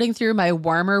was sorting through my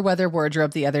warmer weather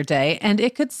wardrobe the other day, and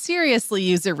it could seriously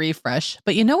use a refresh.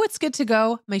 But you know what's good to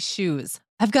go? My shoes.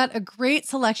 I've got a great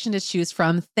selection to choose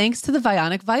from thanks to the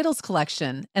Vionic Vitals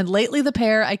collection. And lately, the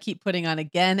pair I keep putting on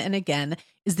again and again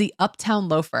is the Uptown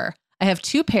Loafer. I have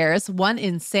 2 pairs, one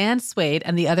in sand suede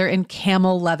and the other in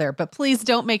camel leather, but please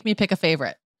don't make me pick a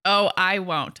favorite. Oh, I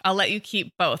won't. I'll let you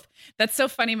keep both. That's so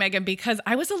funny, Megan, because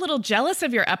I was a little jealous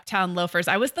of your Uptown loafers.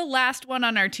 I was the last one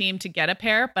on our team to get a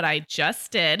pair, but I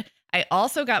just did. I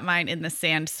also got mine in the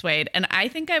sand suede, and I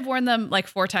think I've worn them like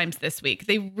 4 times this week.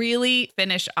 They really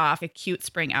finish off a cute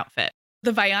spring outfit.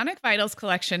 The Vionic Vitals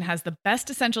collection has the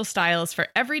best essential styles for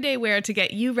everyday wear to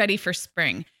get you ready for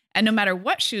spring. And no matter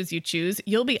what shoes you choose,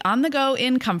 you'll be on the go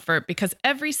in comfort, because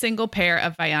every single pair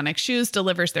of Vionic shoes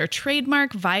delivers their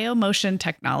trademark VioMotion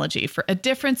technology for a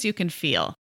difference you can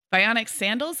feel. Vionic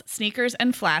sandals, sneakers,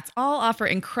 and flats all offer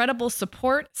incredible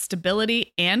support,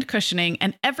 stability, and cushioning,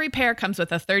 and every pair comes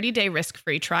with a 30-day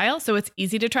risk-free trial, so it's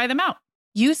easy to try them out.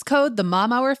 Use code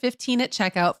TheMomHour15 at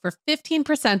checkout for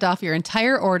 15% off your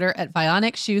entire order at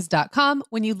VionicShoes.com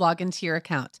when you log into your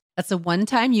account. That's a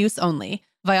one-time use only.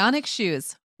 Vionic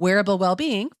Shoes. Wearable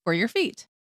well-being for your feet.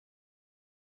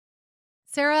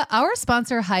 Sarah, our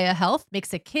sponsor, Hiya Health,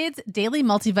 makes a kids' daily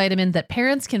multivitamin that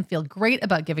parents can feel great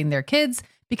about giving their kids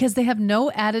because they have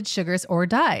no added sugars or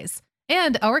dyes.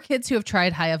 And our kids who have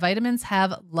tried Hiya vitamins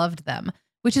have loved them,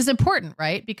 which is important,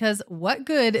 right? Because what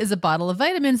good is a bottle of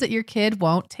vitamins that your kid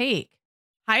won't take?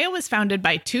 Hiya was founded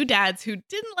by 2 dads who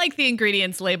didn't like the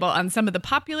ingredients label on some of the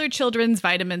popular children's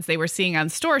vitamins they were seeing on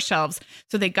store shelves,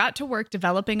 so they got to work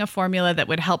developing a formula that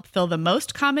would help fill the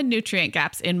most common nutrient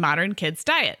gaps in modern kids'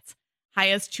 diets.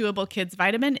 Hiya's chewable kids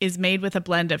vitamin is made with a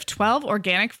blend of 12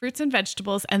 organic fruits and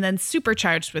vegetables and then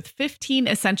supercharged with 15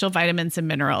 essential vitamins and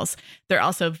minerals. They're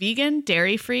also vegan,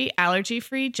 dairy-free,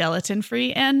 allergy-free,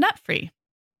 gelatin-free, and nut-free.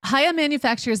 Hiya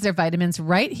manufactures their vitamins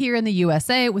right here in the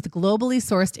USA with globally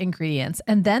sourced ingredients,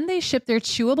 and then they ship their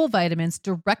chewable vitamins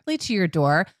directly to your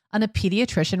door on a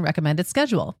pediatrician-recommended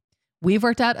schedule. we've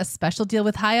worked out a special deal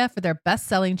with Hiya for their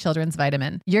best-selling children's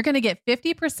vitamin. You're going to get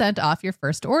 50% off your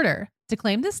first order. To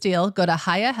claim this deal, go to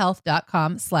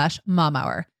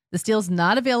hiyahealth.com/momhour. This deal is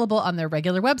not available on their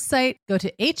regular website. Go to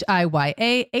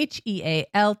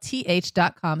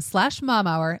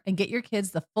hiyahealth.com/momhour and get your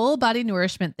kids the full body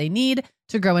nourishment they need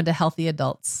to grow into healthy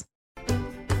adults.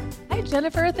 Hi,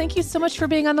 Jennifer. Thank you so much for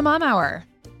being on the Mom Hour.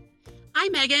 Hi,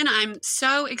 Megan. I'm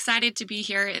so excited to be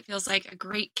here. It feels like a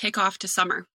great kickoff to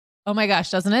summer. Oh my gosh,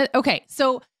 doesn't it? Okay,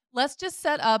 so let's just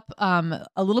set up a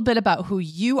little bit about who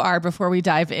you are before we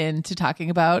dive into talking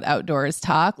about outdoors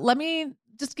talk. Give me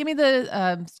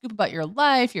the scoop about your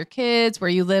life, your kids, where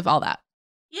you live, all that.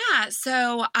 Yeah,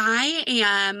 so I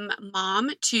am mom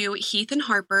to Heath and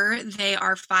Harper. They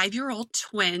are 5-year-old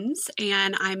twins,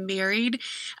 and I'm married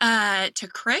to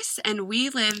Chris, and we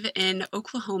live in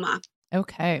Oklahoma.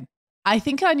 Okay. I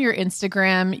think on your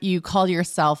Instagram, you call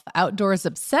yourself outdoors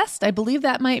obsessed. I believe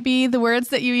that might be the words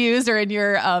that you use, or in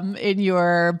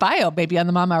your bio, maybe on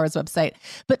the Mom Hours website.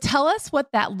 But tell us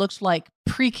what that looked like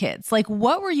pre-kids. Like,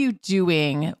 what were you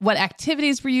doing? What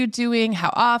activities were you doing? How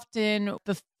often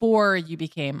before you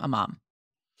became a mom?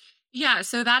 Yeah,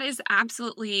 so that is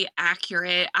absolutely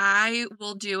accurate. I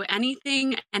will do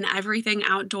anything and everything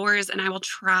outdoors, and I will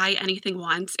try anything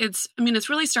once. It's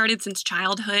really started since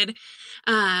childhood.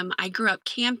 I grew up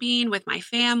camping with my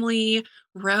family,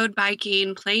 road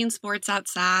biking, playing sports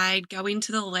outside, going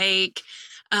to the lake,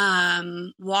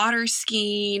 water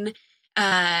skiing,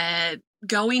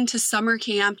 going to summer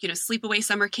camp, sleepaway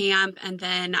summer camp. And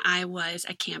then I was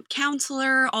a camp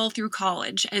counselor all through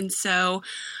college. And so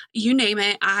you name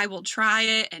it, I will try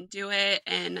it and do it,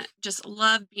 and just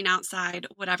love being outside,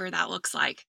 whatever that looks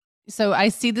like. So I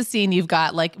see the scene. You've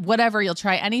got like whatever, you'll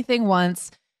try anything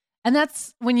once. And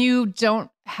that's when you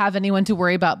don't have anyone to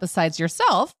worry about besides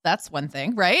yourself. That's one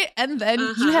thing, right? And then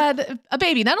you had a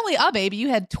baby, not only a baby, you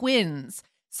had twins.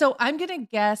 So I'm going to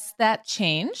guess that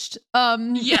changed.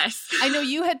 Yes. I know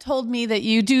you had told me that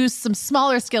you do some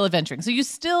smaller scale adventuring. So you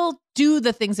still do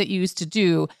the things that you used to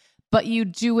do, but you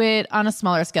do it on a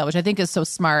smaller scale, which I think is so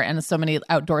smart. And so many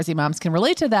outdoorsy moms can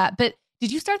relate to that. But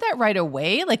did you start that right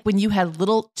away? Like when you had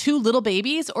two little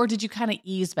babies, or did you kind of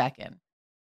ease back in?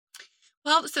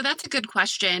 Well, so that's a good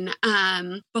question.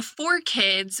 Before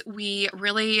kids, we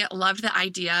really loved the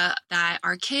idea that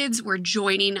our kids were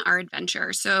joining our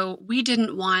adventure. So we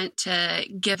didn't want to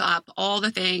give up all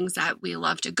the things that we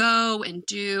love to go and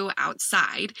do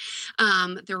outside.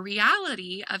 The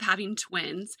reality of having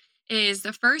twins is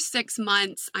the first 6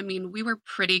 months, we were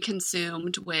pretty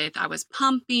consumed with, I was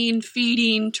pumping,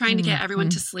 feeding, trying to get everyone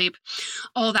to sleep,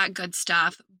 all that good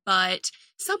stuff. But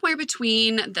somewhere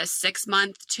between the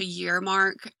 6-month to year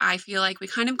mark, I feel like we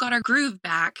kind of got our groove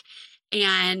back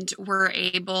and were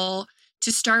able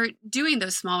to start doing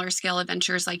those smaller scale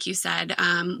adventures. Like you said,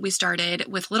 we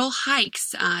started with little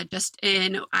hikes I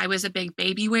was a big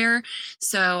baby wear.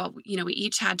 So, we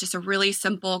each had just a really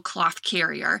simple cloth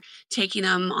carrier, taking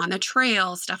them on the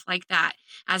trail, stuff like that.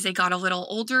 As they got a little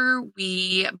older,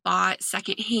 we bought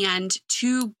secondhand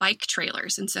 2 bike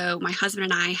trailers. And so my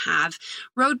husband and I have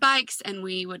road bikes, and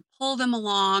we would pull them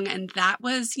along. And that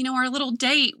was, our little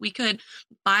date. We could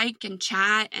bike and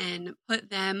chat and put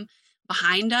them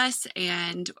behind us.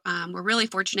 And we're really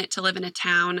fortunate to live in a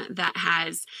town that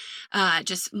has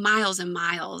just miles and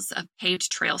miles of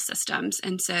paved trail systems.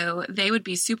 And so they would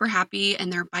be super happy in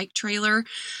their bike trailer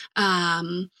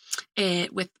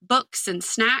with books and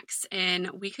snacks.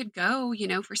 And we could go,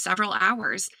 for several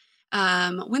hours.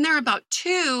 When they're about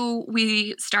 2,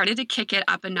 we started to kick it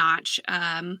up a notch.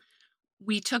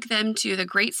 We took them to the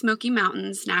Great Smoky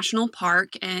Mountains National Park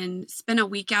and spent a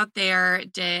week out there,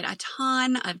 did a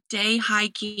ton of day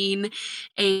hiking,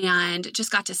 and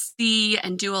just got to see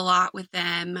and do a lot with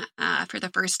them for the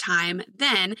first time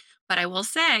then. But I will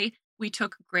say, we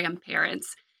took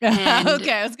grandparents. And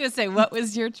okay, I was going to say, what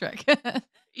was your trick?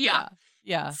 Yeah.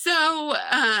 So,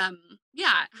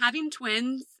 having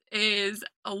twins is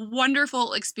a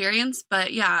wonderful experience.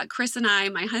 But yeah, Chris and I,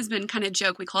 my husband, kind of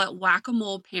joke, we call it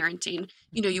whack-a-mole parenting.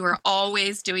 You are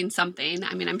always doing something.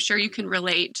 I'm sure you can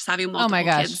relate, just having multiple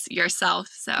kids yourself.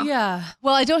 So yeah.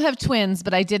 Well, I don't have twins,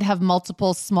 but I did have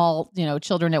multiple small,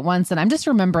 children at once. And I'm just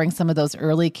remembering some of those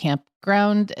early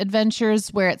campground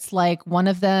adventures where it's like one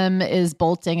of them is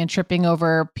bolting and tripping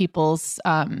over people's,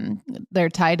 their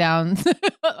tie downs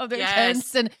of their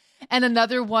tents. And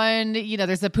another one,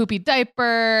 there's a poopy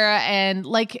diaper, and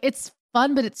like, it's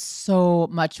fun, but it's so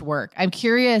much work. I'm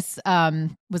curious,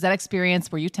 was that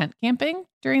experience, were you tent camping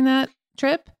during that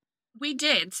trip? We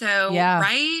did. So,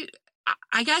 right.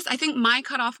 I think my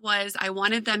cutoff was I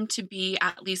wanted them to be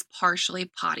at least partially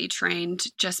potty trained,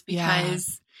 just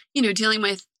because dealing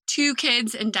with 2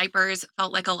 kids in diapers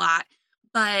felt like a lot.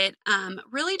 But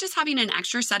really just having an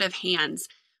extra set of hands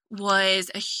was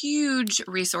a huge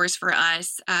resource for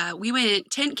us. We went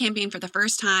tent camping for the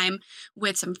first time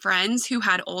with some friends who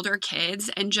had older kids,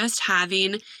 and just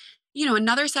having,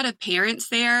 another set of parents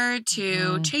there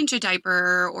to change a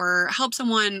diaper or help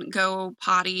someone go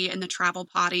potty in the travel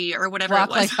potty or whatever Walk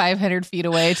it was. like 500 feet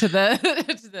away to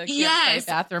the, to the Yes.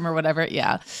 bathroom or whatever.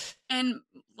 Yeah. And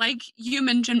like you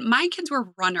mentioned, my kids were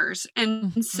runners.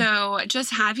 And so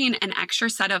just having an extra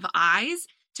set of eyes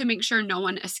to make sure no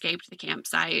one escaped the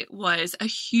campsite was a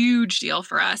huge deal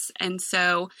for us. And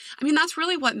so, that's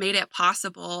really what made it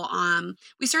possible.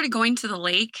 We started going to the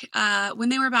lake when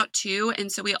they were about 2.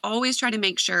 And so we always try to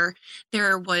make sure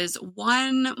there was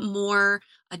one more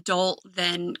adult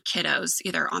than kiddos,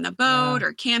 either on the boat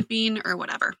or camping or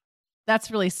whatever. That's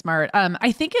really smart.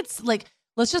 I think it's like,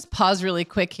 let's just pause really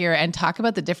quick here and talk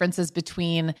about the differences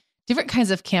between different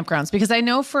kinds of campgrounds, because I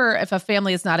know if a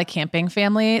family is not a camping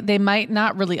family, they might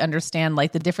not really understand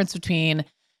like the difference between,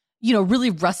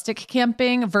 really rustic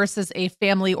camping versus a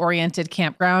family oriented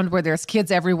campground where there's kids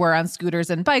everywhere on scooters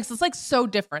and bikes. It's like so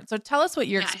different. So tell us what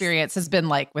your experience has been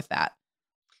like with that.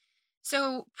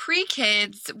 So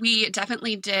pre-kids, we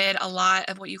definitely did a lot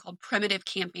of what you call primitive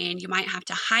camping. You might have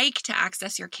to hike to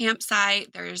access your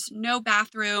campsite. There's no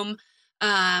bathroom,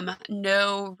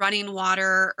 no running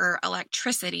water or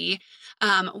electricity.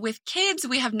 With kids,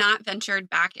 we have not ventured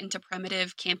back into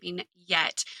primitive camping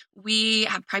yet. We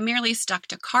have primarily stuck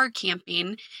to car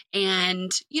camping,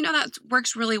 and, that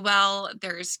works really well.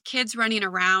 There's kids running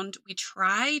around. We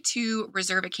try to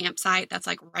reserve a campsite that's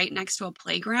like right next to a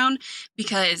playground,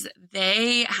 because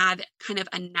they have kind of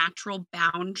a natural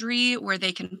boundary where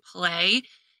they can play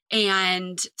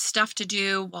and stuff to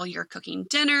do while you're cooking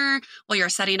dinner, while you're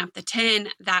setting up the tent,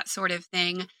 that sort of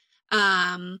thing.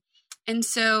 And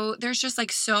so there's just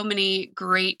like so many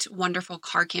great, wonderful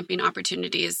car camping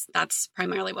opportunities. That's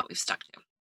primarily what we've stuck to.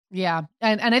 Yeah.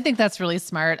 And I think that's really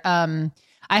smart. I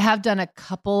have done a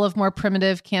couple of more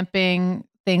primitive camping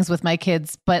things with my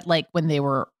kids, but like when they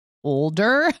were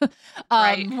older,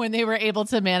 when they were able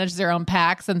to manage their own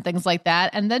packs and things like that.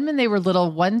 And then when they were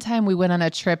little, one time we went on a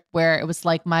trip where it was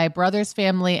like my brother's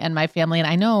family and my family. And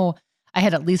I know I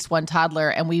had at least one toddler,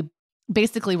 and we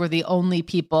basically were the only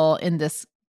people in this.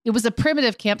 It was a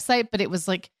primitive campsite, but it was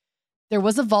like, there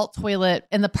was a vault toilet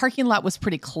and the parking lot was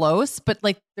pretty close, but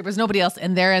like there was nobody else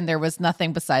in there, and there was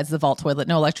nothing besides the vault toilet,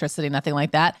 no electricity, nothing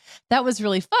like that. That was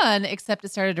really fun, except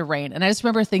it started to rain. And I just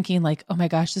remember thinking like, oh my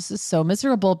gosh, this is so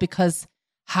miserable, because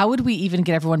how would we even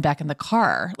get everyone back in the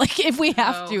car? Like if we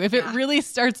have to, if it really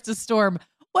starts to storm,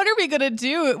 what are we going to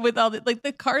do with all the, like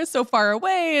the car is so far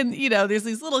away, and, there's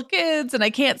these little kids and I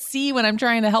can't see when I'm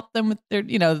trying to help them with their,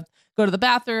 go to the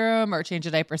bathroom or change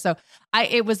a diaper. So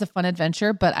it was a fun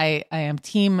adventure, but I am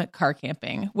team car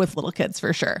camping with little kids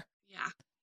for sure. Yeah.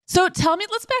 So tell me,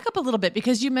 let's back up a little bit,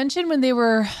 because you mentioned when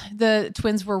the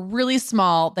twins were really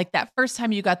small, like that first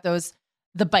time you got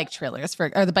the bike trailers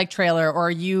or the bike trailer,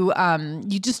 or you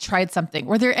just tried something.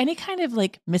 Were there any kind of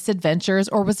like misadventures,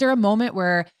 or was there a moment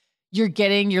where you're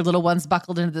getting your little ones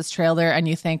buckled into this trailer and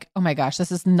you think, oh my gosh,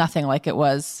 this is nothing like it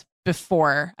was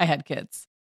before I had kids?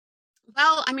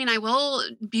 Well, I will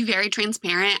be very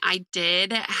transparent. I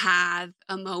did have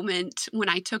a moment when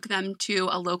I took them to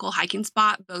a local hiking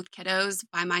spot, both kiddos,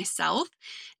 by myself,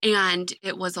 and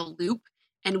it was a loop,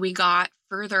 and we got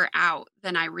further out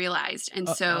than I realized. And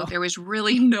so there was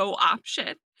really no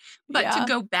option but to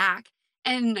go back.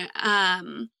 And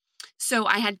so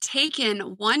I had taken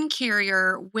one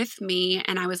carrier with me,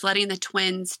 and I was letting the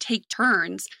twins take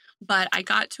turns, but I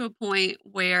got to a point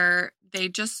where they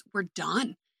just were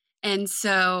done. And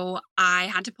so I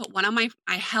had to put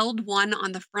I held one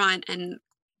on the front and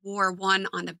wore one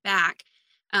on the back.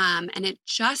 And it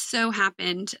just so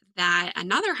happened that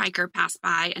another hiker passed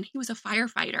by, and he was a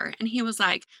firefighter, and he was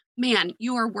like, man,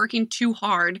 you are working too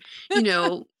hard.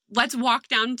 Let's walk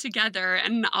down together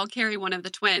and I'll carry one of the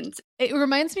twins. It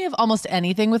reminds me of almost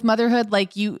anything with motherhood.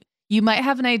 Like you might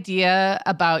have an idea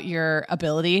about your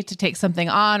ability to take something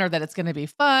on, or that it's going to be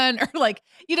fun, or like,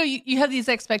 you have these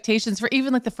expectations for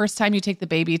even like the first time you take the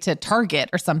baby to Target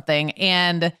or something,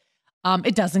 and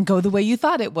it doesn't go the way you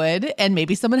thought it would. And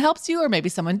maybe someone helps you, or maybe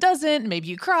someone doesn't. Maybe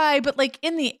you cry, but like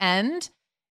in the end,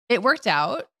 it worked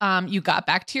out. You got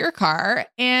back to your car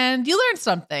and you learned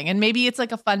something, and maybe it's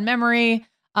like a fun memory.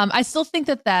 I still think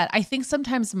I think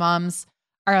sometimes moms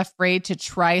are afraid to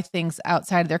try things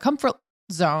outside of their comfort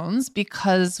zones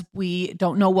because we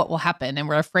don't know what will happen, and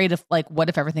we're afraid of like, what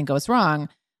if everything goes wrong?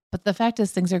 But the fact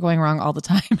is, things are going wrong all the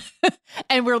time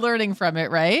and we're learning from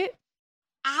it, right?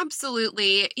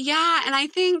 Absolutely. Yeah. And I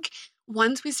think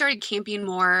once we started camping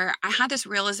more, I had this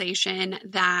realization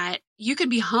that you could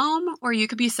be home or you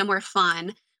could be somewhere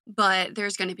fun, but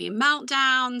there's going to be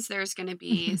meltdowns, there's going to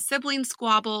be sibling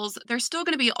squabbles, there's still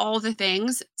going to be all the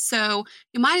things. So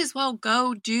you might as well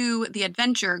go do the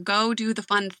adventure, go do the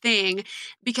fun thing,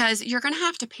 because you're going to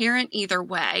have to parent either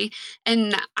way.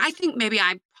 And I think maybe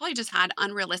I probably just had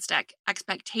unrealistic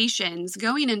expectations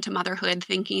going into motherhood,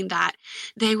 thinking that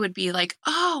they would be like,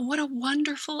 oh, what a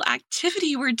wonderful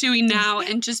activity we're doing now,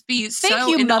 and just be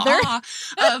so in mother. awe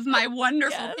of my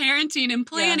wonderful Yes. parenting and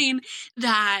planning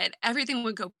that everything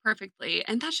would go perfectly.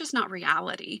 And that's just not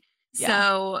reality. Yeah.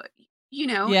 So,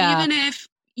 even if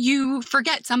you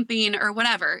forget something or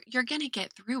whatever, you're going to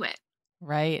get through it.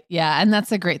 Right. Yeah. And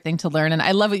that's a great thing to learn. And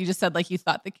I love what you just said. Like, you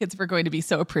thought the kids were going to be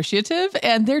so appreciative,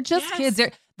 and they're just kids.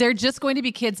 They're just going to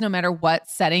be kids no matter what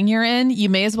setting you're in. You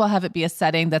may as well have it be a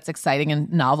setting that's exciting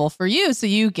and novel for you, so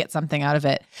you get something out of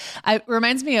it. It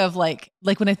reminds me of like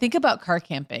when I think about car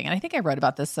camping, and I think I wrote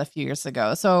about this a few years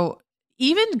ago. So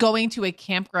even going to a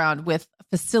campground with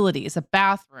facilities, a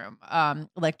bathroom,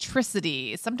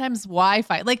 electricity, sometimes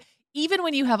Wi-Fi, like even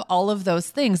when you have all of those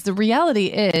things, the reality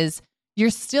is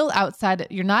you're still outside.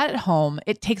 You're not at home.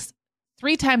 It takes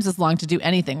 3 times as long to do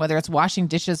anything, whether it's washing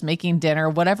dishes, making dinner,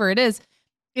 whatever it is.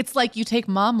 It's like you take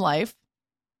mom life,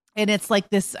 and it's like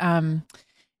this,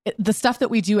 the stuff that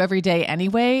we do every day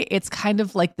anyway, it's kind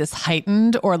of like this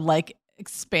heightened or like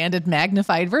expanded,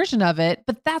 magnified version of it.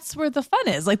 But that's where the fun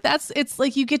is. Like it's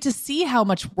like you get to see how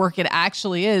much work it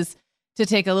actually is to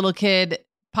take a little kid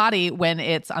potty when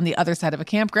it's on the other side of a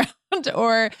campground,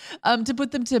 or to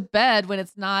put them to bed when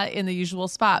it's not in the usual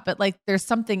spot. But like there's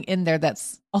something in there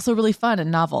that's also really fun and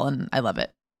novel, and I love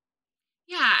it.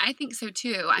 Yeah, I think so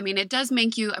too. I mean, it does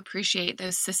make you appreciate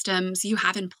those systems you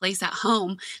have in place at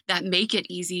home that make it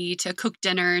easy to cook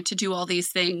dinner, to do all these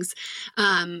things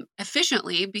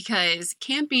efficiently, because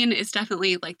camping is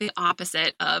definitely like the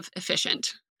opposite of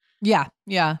efficient. Yeah.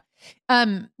 Yeah.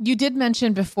 You did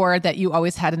mention before that you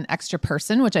always had an extra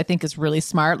person, which I think is really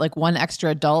smart, like one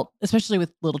extra adult, especially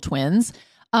with little twins.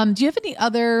 Do you have any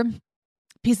other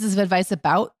pieces of advice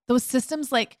about those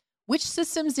systems? Like, which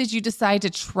systems did you decide to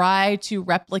try to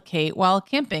replicate while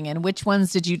camping, and which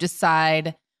ones did you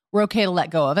decide were okay to let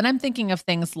go of? And I'm thinking of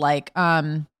things like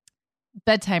bedtime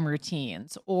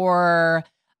routines or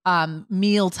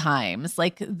meal times,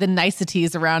 like the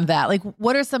niceties around that. Like,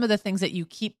 what are some of the things that you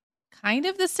keep kind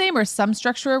of the same or some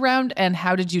structure around, and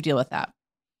how did you deal with that?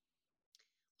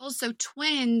 Also,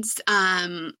 twins,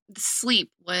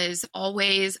 sleep was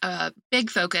always a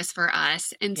big focus for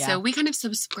us. And so we kind of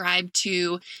subscribed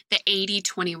to the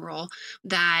 80-20 rule,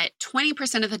 that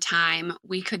 20% of the time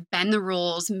we could bend the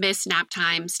rules, miss nap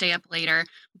time, stay up later,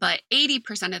 but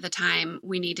 80% of the time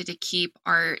we needed to keep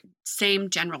our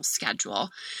same general schedule.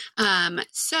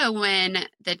 So when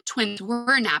the twins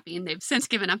were napping, they've since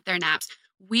given up their naps,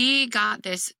 we got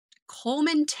this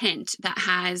Coleman tent that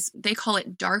has, they call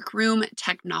it dark room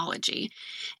technology.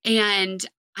 And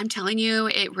I'm telling you,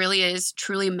 it really is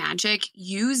truly magic.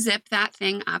 You zip that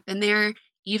thing up in there,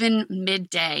 even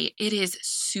midday, it is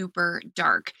super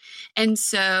dark. And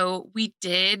so we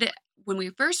did, when we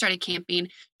first started camping,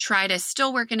 try to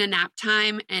still work in a nap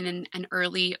time and an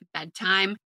early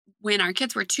bedtime. When our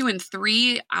kids were 2 and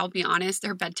 3, I'll be honest,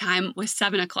 their bedtime was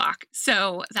 7 o'clock.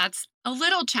 So that's a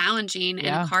little challenging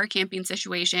in a car camping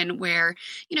situation where,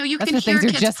 you can hear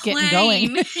kids just playing.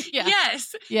 Getting going.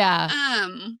 Yes. Yeah.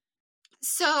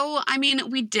 So, I mean,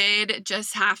 we did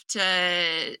just have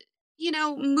to,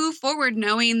 move forward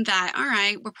knowing that, all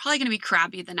right, we're probably going to be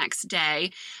crabby the next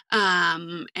day.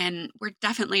 And we're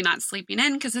definitely not sleeping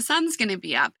in because the sun's going to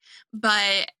be up.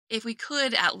 But if we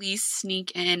could at least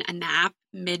sneak in a nap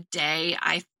midday,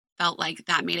 I felt like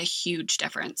that made a huge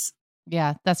difference.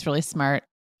 Yeah, that's really smart.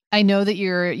 I know that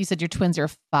you said your twins are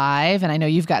 5, and I know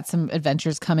you've got some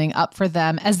adventures coming up for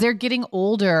them. As they're getting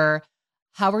older,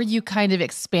 how are you kind of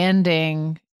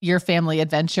expanding your family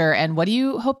adventure, and what do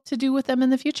you hope to do with them in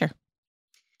the future?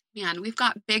 Man, we've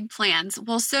got big plans.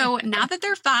 Well, so now that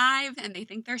they're 5 and they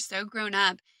think they're so grown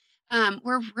up,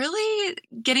 we're really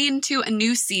getting into a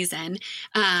new season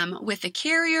with the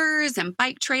carriers and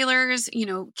bike trailers.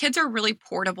 Kids are really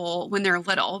portable when they're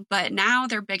little, but now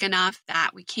they're big enough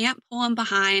that we can't pull them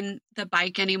behind the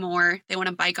bike anymore. They want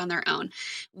to bike on their own.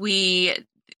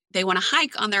 They want to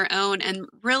hike on their own, and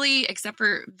really, except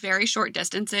for very short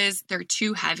distances, they're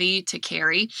too heavy to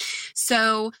carry.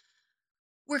 So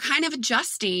we're kind of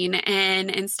adjusting, and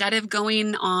instead of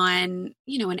going on,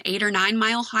 an 8 or 9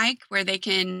 mile hike where they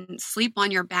can sleep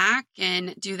on your back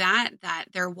and do that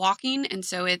they're walking. And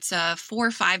so it's a 4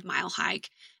 or 5 mile hike.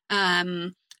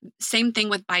 Same thing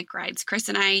with bike rides. Chris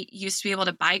and I used to be able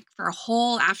to bike for a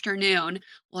whole afternoon.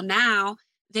 Well, now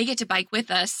they get to bike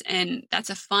with us, and that's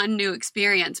a fun new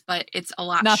experience, but it's a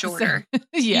lot shorter.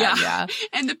 Yeah.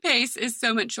 And the pace is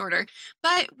so much shorter.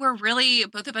 But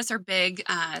both of us are big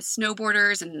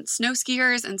snowboarders and snow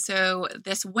skiers. And so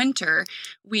this winter,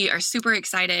 we are super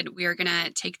excited. We are going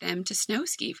to take them to snow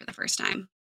ski for the first time.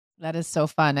 That is so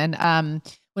fun. And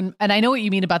and I know what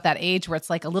you mean about that age where it's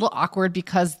like a little awkward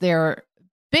because they're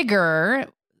bigger,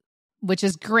 which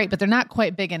is great, but they're not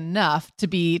quite big enough to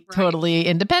be totally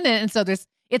independent. And so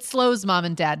it slows mom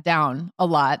and dad down a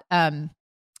lot. I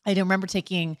remember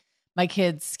taking my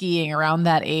kids skiing around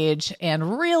that age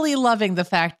and really loving the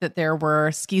fact that there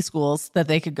were ski schools that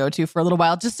they could go to for a little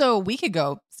while, just so we could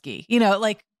go ski,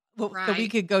 so we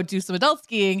could go do some adult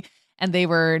skiing. And they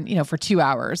were, for 2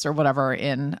 hours or whatever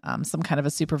in some kind of a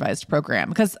supervised program,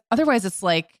 because otherwise it's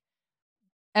like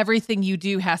everything you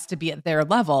do has to be at their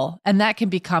level. And that can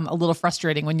become a little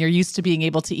frustrating when you're used to being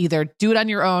able to either do it on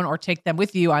your own or take them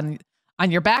with you on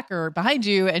your back or behind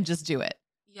you and just do it.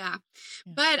 Yeah.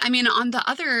 But on the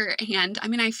other hand,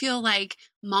 I feel like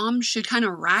mom should kind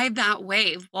of ride that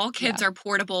wave while kids are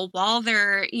portable, while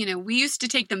they're, we used to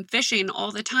take them fishing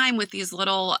all the time with these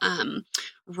little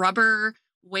rubber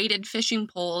weighted fishing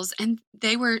poles, and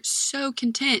they were so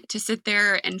content to sit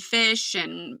there and fish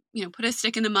and put a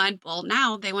stick in the mud. Well,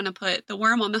 now they want to put the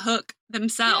worm on the hook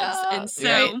themselves. And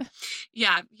so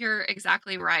you're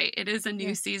exactly right. It is a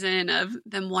new season of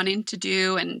them wanting to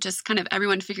do, and just kind of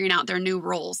everyone figuring out their new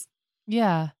roles.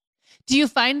 Yeah. Do you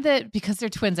find that because they're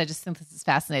twins, I just think this is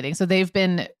fascinating, so they've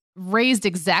been raised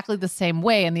exactly the same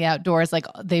way in the outdoors, like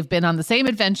they've been on the same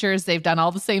adventures, they've done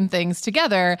all the same things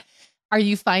together. Are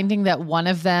you finding that one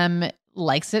of them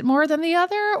likes it more than the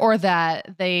other, or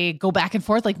that they go back and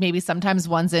forth? Like maybe sometimes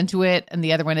one's into it and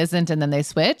the other one isn't, and then they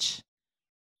switch?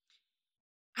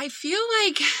 I feel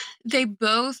like they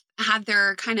both have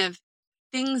their kind of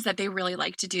things that they really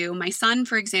like to do. My son,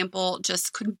 for example,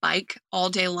 just could bike all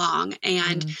day long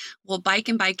and will bike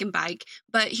and bike and bike,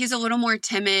 but he's a little more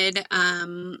timid,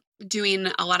 doing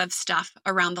a lot of stuff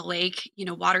around the lake,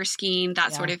 water skiing,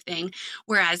 that sort of thing.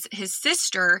 Whereas his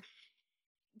sister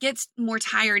gets more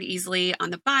tired easily on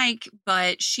the bike,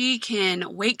 but she can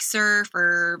wake surf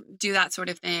or do that sort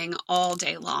of thing all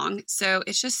day long. So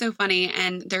it's just so funny.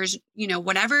 And there's,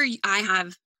 whatever I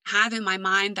have in my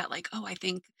mind that like, oh, I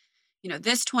think,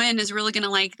 this twin is really going to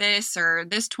like this, or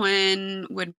this twin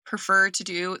would prefer to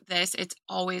do this. It's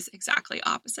always exactly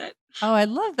opposite. Oh, I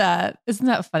love that. Isn't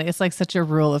that funny? It's like such a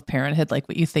rule of parenthood. Like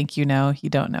what you think you know, you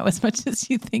don't know as much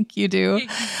as you think you do.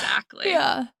 Exactly.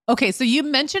 Yeah. Okay. So you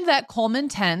mentioned that Coleman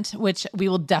tent, which we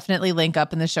will definitely link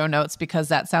up in the show notes because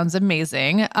that sounds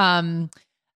amazing.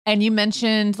 And you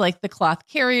mentioned like the cloth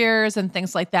carriers and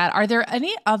things like that.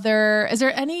 Is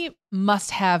there any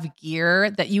must-have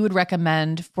gear that you would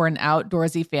recommend for an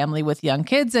outdoorsy family with young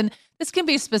kids? And this can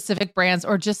be specific brands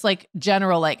or just like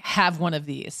general, like have one of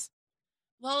these.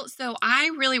 Well, so I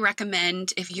really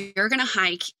recommend if you're going to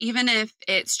hike, even if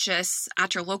it's just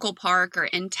at your local park or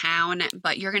in town,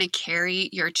 but you're going to carry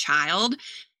your child,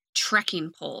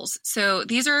 trekking poles. So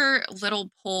these are little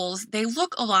poles. They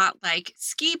look a lot like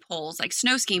ski poles, like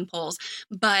snow skiing poles,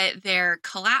 but they're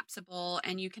collapsible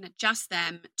and you can adjust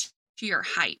them to your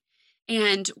height.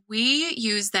 And we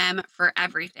use them for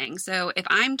everything. So if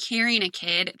I'm carrying a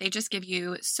kid, they just give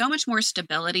you so much more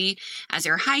stability as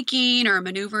you're hiking or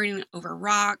maneuvering over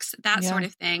rocks, that sort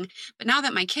of thing. But now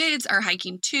that my kids are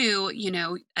hiking too,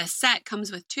 a set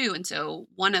comes with two. And so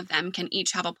one of them can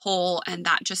each have a pole, and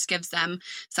that just gives them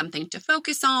something to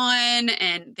focus on.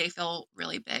 And they feel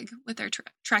really big with their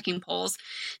trekking poles.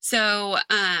 So,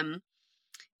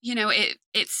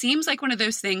 it seems like one of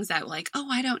those things that like, oh,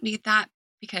 I don't need that,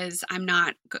 because I'm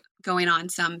not going on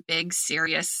some big,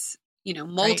 serious,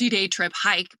 multi-day trip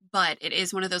hike, but it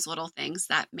is one of those little things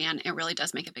that, man, it really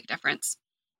does make a big difference.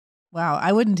 Wow.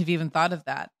 I wouldn't have even thought of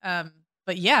that.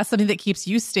 But yeah, something that keeps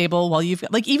you stable while you've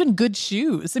got like even good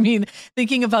shoes. I mean,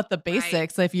 thinking about the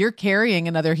basics, if you're carrying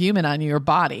another human on your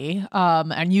body,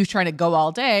 and you trying to go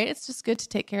all day, it's just good to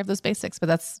take care of those basics. But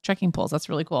that's trekking poles. That's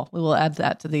really cool. We will add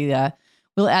that to the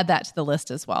list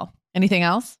as well. Anything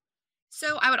else?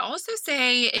 So I would also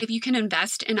say if you can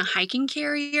invest in a hiking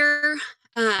carrier,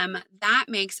 that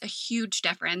makes a huge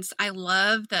difference. I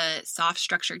love the soft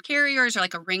structured carriers or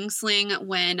like a ring sling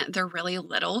when they're really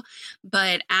little,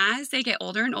 but as they get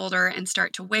older and older and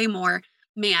start to weigh more,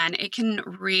 man, it can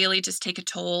really just take a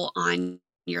toll on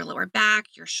your lower back,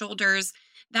 your shoulders.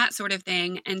 that sort of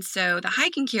thing. And so the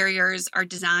hiking carriers are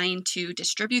designed to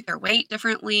distribute their weight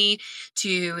differently,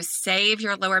 to save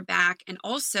your lower back. And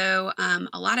also,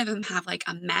 a lot of them have like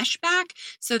a mesh back.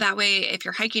 So that way, if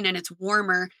you're hiking and it's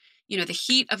warmer, the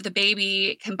heat of the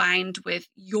baby combined with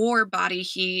your body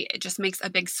heat, it just makes a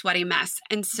big sweaty mess.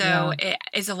 And so it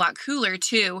is a lot cooler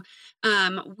too.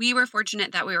 We were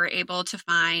fortunate that we were able to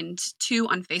find 2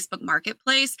 on Facebook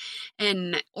Marketplace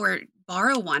or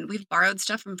borrow one. We've borrowed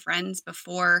stuff from friends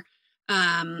before.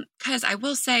 Because I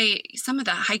will say some of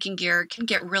the hiking gear can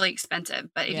get really expensive,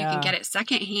 but if you can get it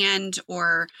secondhand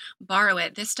or borrow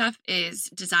it, this stuff is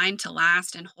designed to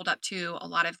last and hold up to a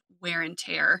lot of wear and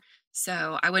tear.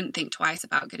 So I wouldn't think twice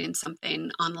about getting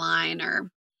something online or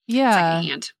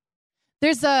secondhand.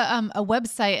 There's a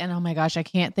website, and oh my gosh, I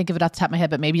can't think of it off the top of my head,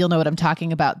 but maybe you'll know what I'm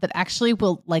talking about, that actually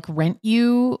will like rent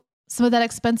you some of that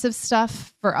expensive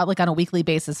stuff for like on a weekly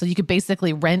basis. So you could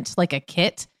basically rent like a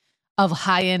kit of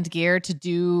high-end gear to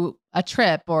do a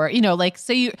trip, or, like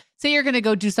say you're going to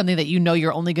go do something that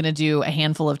you're only going to do a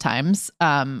handful of times,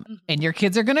 and your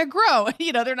kids are going to grow,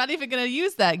 they're not even going to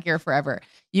use that gear forever.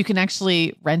 You can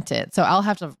actually rent it. So I'll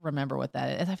have to remember what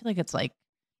that is. I feel like it's like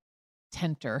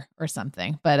Tenter or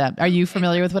something, but are you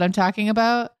familiar with what I'm talking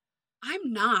about?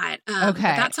 I'm not. Okay.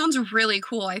 That sounds really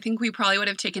cool. I think we probably would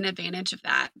have taken advantage of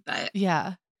that, but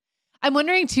yeah. I'm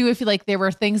wondering too, if like there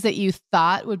were things that you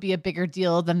thought would be a bigger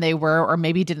deal than they were, or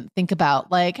maybe didn't think about.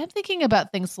 Like I'm thinking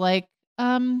about things like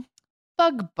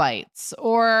bug bites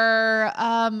or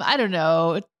I don't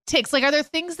know, ticks. Like, are there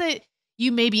things that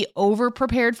you maybe over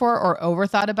prepared for or over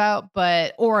thought about,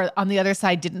 or on the other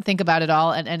side didn't think about at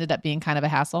all and ended up being kind of a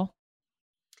hassle?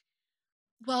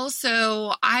 Well,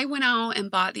 so I went out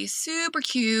and bought these super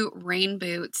cute rain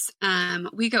boots.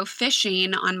 We go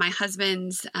fishing on my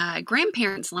husband's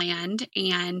grandparents' land,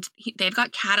 and they've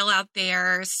got cattle out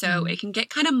there, so it can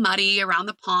get kind of muddy around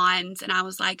the ponds. And I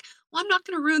was like, well, I'm not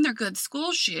going to ruin their good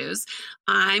school shoes.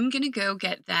 I'm going to go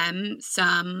get them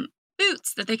some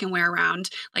boots that they can wear around,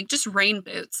 like just rain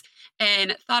boots,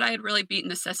 and thought I had really beaten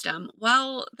the system.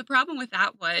 Well, the problem with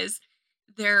that was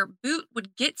their boot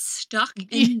would get stuck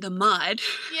in the mud.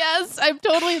 Yes, I'm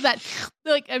totally that.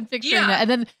 Like I'm picturing that,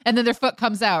 and then their foot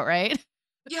comes out, right?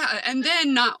 Yeah, and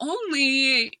then not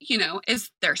only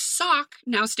is their sock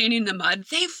now standing in the mud,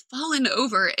 they've fallen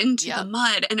over into the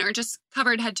mud and are just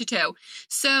covered head to toe.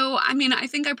 So, I mean, I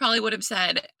think I probably would have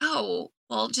said, "Oh,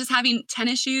 well, just having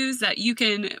tennis shoes that you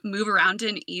can move around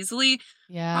in easily,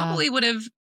 probably would have."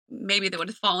 Maybe they would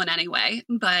have fallen anyway.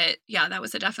 But yeah, that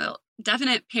was a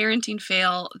definite parenting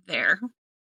fail there.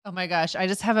 Oh my gosh. I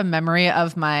just have a memory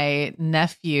of my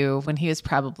nephew when he was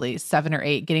probably 7 or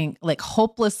 8 getting like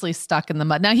hopelessly stuck in the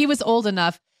mud. Now he was old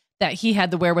enough that he had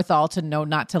the wherewithal to know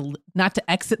not to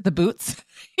exit the boots.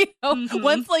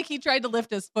 Once like he tried to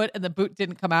lift his foot and the boot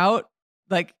didn't come out,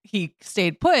 like he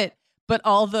stayed put. But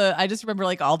I just remember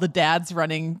like all the dads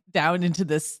running down into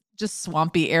this just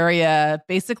swampy area,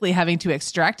 basically having to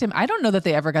extract him. I don't know that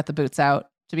they ever got the boots out,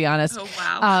 to be honest. Oh,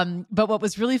 wow. But what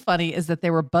was really funny is that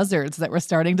there were buzzards that were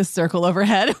starting to circle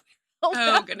overhead.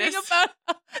 Oh, goodness. About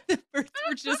the birds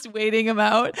were just waiting him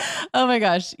out. Oh my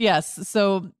gosh. Yes.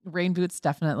 So rain boots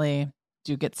definitely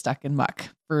do get stuck in muck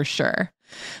for sure.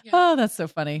 Yeah. Oh, that's so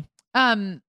funny.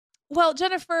 Well,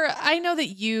 Jennifer, I know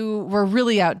that you were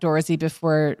really outdoorsy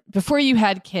before you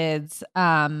had kids.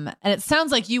 And it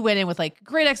sounds like you went in with like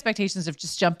great expectations of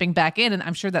just jumping back in. And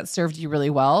I'm sure that served you really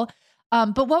well.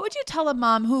 But what would you tell a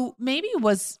mom who maybe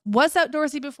was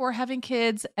outdoorsy before having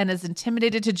kids and is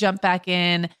intimidated to jump back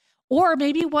in, or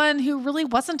maybe one who really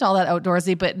wasn't all that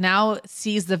outdoorsy, but now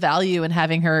sees the value in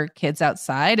having her kids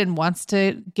outside and wants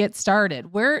to get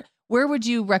started? Where would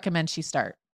you recommend she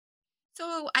start?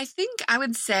 So I think I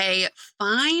would say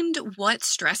find what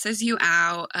stresses you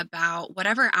out about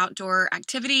whatever outdoor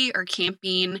activity or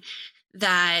camping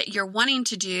that you're wanting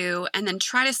to do, and then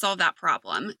try to solve that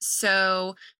problem.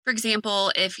 So, for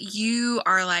example, if you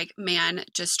are like, man,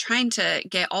 just trying to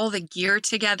get all the gear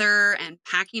together and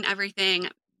packing everything,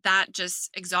 that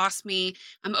just exhausts me,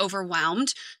 I'm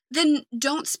overwhelmed, then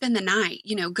don't spend the night.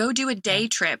 Go do a day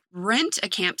trip, rent a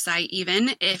campsite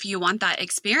even if you want that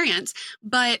experience,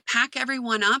 but pack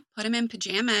everyone up, put them in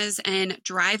pajamas, and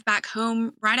drive back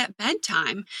home right at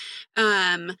bedtime.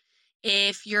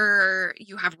 If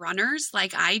you have runners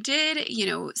like I did,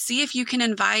 see if you can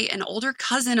invite an older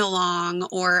cousin along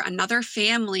or another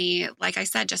family, like I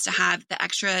said, just to have the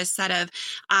extra set of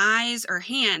eyes or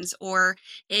hands. Or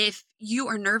if you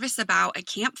are nervous about a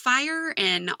campfire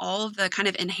and all of the kind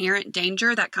of inherent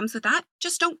danger that comes with that,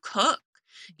 just don't cook.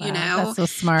 You Wow, know, that's so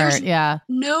smart. there's Yeah.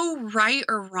 no right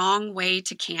or wrong way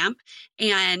to camp,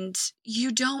 and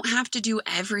you don't have to do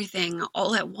everything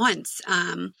all at once.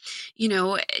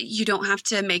 You don't have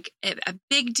to make it a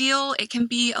big deal. It can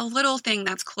be a little thing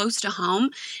that's close to home.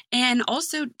 And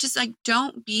also just like,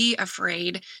 don't be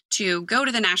afraid to go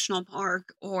to the national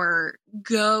park or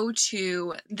go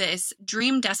to this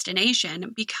dream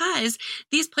destination, because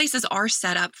these places are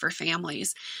set up for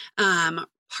families.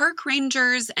 Park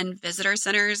rangers and visitor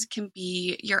centers can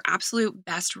be your absolute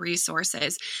best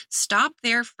resources. Stop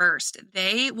there first.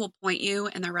 They will point you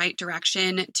in the right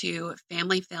direction to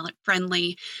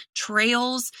family-friendly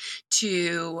trails,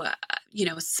 to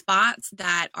spots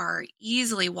that are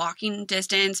easily walking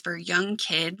distance for young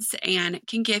kids, and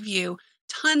can give you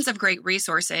tons of great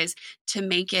resources to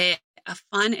make it a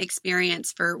fun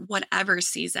experience for whatever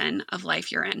season of life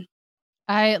you're in.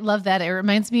 I love that. It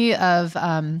reminds me of,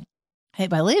 I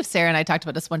believe Sarah and I talked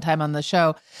about this one time on the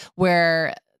show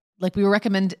where like we were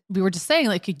just saying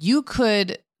like you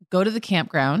could go to the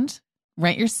campground,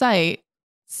 rent your site,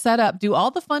 set up, do all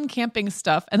the fun camping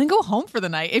stuff, and then go home for the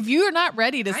night. If you are not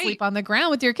ready to sleep on the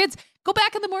ground with your kids, go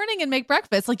back in the morning and make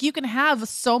breakfast. Like you can have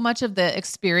so much of the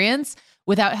experience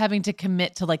without having to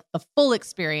commit to like the full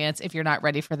experience if you're not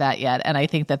ready for that yet. And I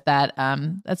think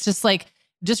that's just like,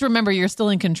 just remember you're still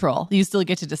in control. You still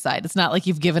get to decide. It's not like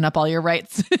you've given up all your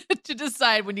rights to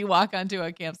decide when you walk onto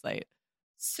a campsite.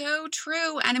 So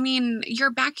true. And I mean, your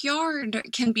backyard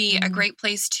can be a great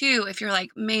place too. If you're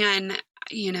like, man,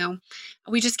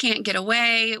 we just can't get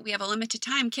away. We have a limited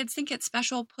time. Kids think it's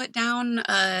special. Put down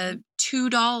a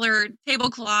 $2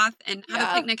 tablecloth and have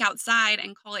a picnic outside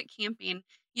and call it camping.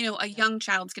 A young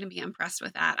child's going to be impressed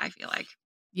with that, I feel like.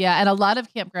 Yeah. And a lot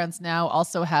of campgrounds now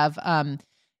also have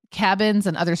cabins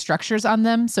and other structures on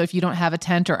them. So if you don't have a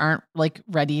tent or aren't like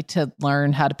ready to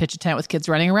learn how to pitch a tent with kids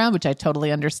running around, which I totally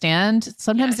understand,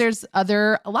 sometimes there's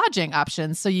other lodging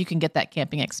options so you can get that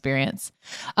camping experience.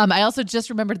 I also just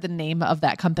remembered the name of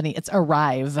that company. It's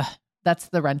Arrive. That's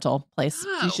the rental place.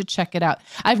 Oh. You should check it out.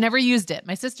 I've never used it.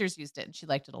 My sister's used it and she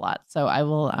liked it a lot. So I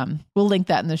will, we'll link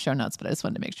that in the show notes, but I just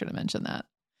wanted to make sure to mention that.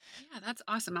 Yeah, that's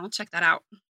awesome. I'll check that out.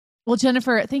 Well,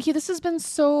 Jennifer, thank you. This has been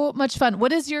so much fun.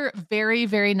 What is your very,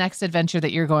 very next adventure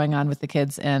that you're going on with the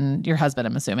kids and your husband,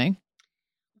 I'm assuming?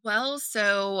 Well,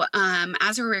 so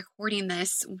as we're recording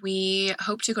this, we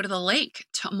hope to go to the lake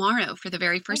tomorrow for the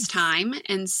very first time.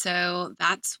 And so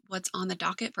that's what's on the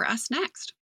docket for us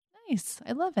next. Nice.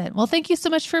 I love it. Well, thank you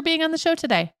so much for being on the show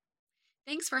today.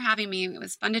 Thanks for having me. It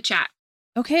was fun to chat.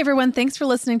 Okay, everyone. Thanks for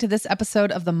listening to this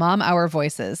episode of the Mom Hour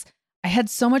Voices. I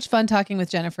had so much fun talking with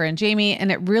Jennifer and Jayme,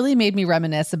 and it really made me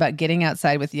reminisce about getting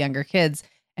outside with younger kids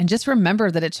and just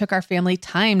remember that it took our family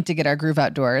time to get our groove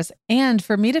outdoors and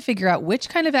for me to figure out which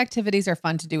kind of activities are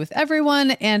fun to do with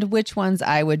everyone and which ones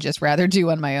I would just rather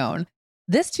do on my own.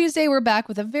 This Tuesday, we're back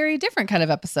with a very different kind of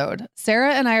episode.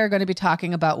 Sarah and I are going to be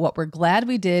talking about what we're glad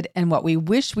we did and what we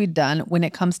wish we'd done when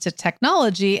it comes to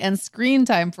technology and screen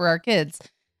time for our kids.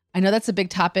 I know that's a big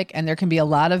topic and there can be a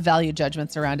lot of value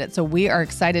judgments around it, so we are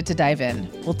excited to dive in.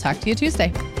 We'll talk to you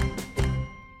Tuesday.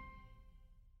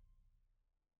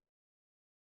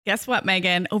 Guess what,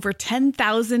 Megan? Over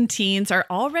 10,000 teens are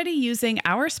already using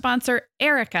our sponsor,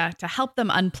 Erica, to help them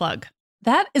unplug.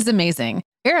 That is amazing.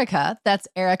 Erica, that's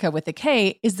Erica with a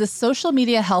K, is the social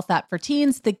media health app for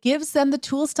teens that gives them the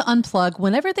tools to unplug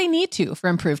whenever they need to for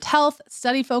improved health,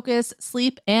 study focus,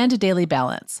 sleep, and daily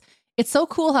balance. It's so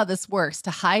cool how this works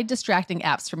to hide distracting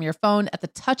apps from your phone at the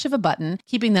touch of a button,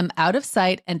 keeping them out of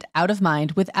sight and out of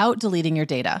mind without deleting your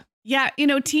data. Yeah,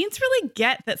 teens really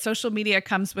get that social media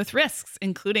comes with risks,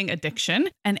 including addiction,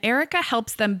 and Erica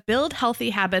helps them build healthy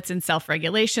habits and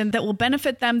self-regulation that will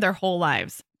benefit them their whole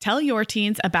lives. Tell your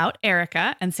teens about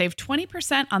Erica and save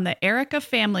 20% on the Erica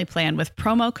family plan with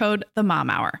promo code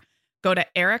TheMomHour. Go to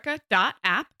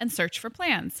erica.app and search for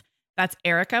plans. That's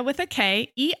Erica with a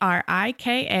K,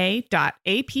 ERIKA.app,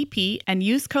 and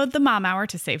use code TheMomHour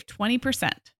to save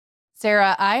 20%.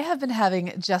 Sarah, I have been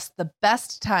having just the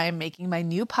best time making my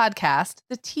new podcast,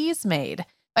 The Teas Made.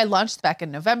 I launched back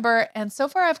in November, and so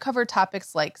far I've covered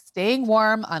topics like staying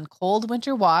warm on cold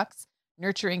winter walks,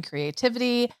 nurturing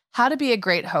creativity, how to be a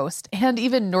great host, and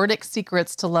even Nordic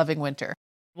secrets to loving winter.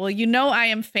 Well, I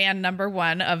am fan number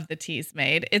one of The Teas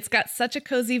Made. It's got such a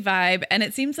cozy vibe, and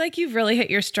it seems like you've really hit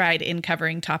your stride in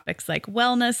covering topics like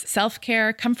wellness,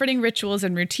 self-care, comforting rituals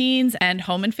and routines, and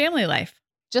home and family life.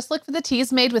 Just look for The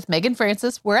Teas Made with Megan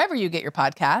Francis wherever you get your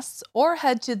podcasts, or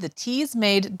head to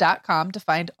theteasmade.com to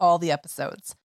find all the episodes.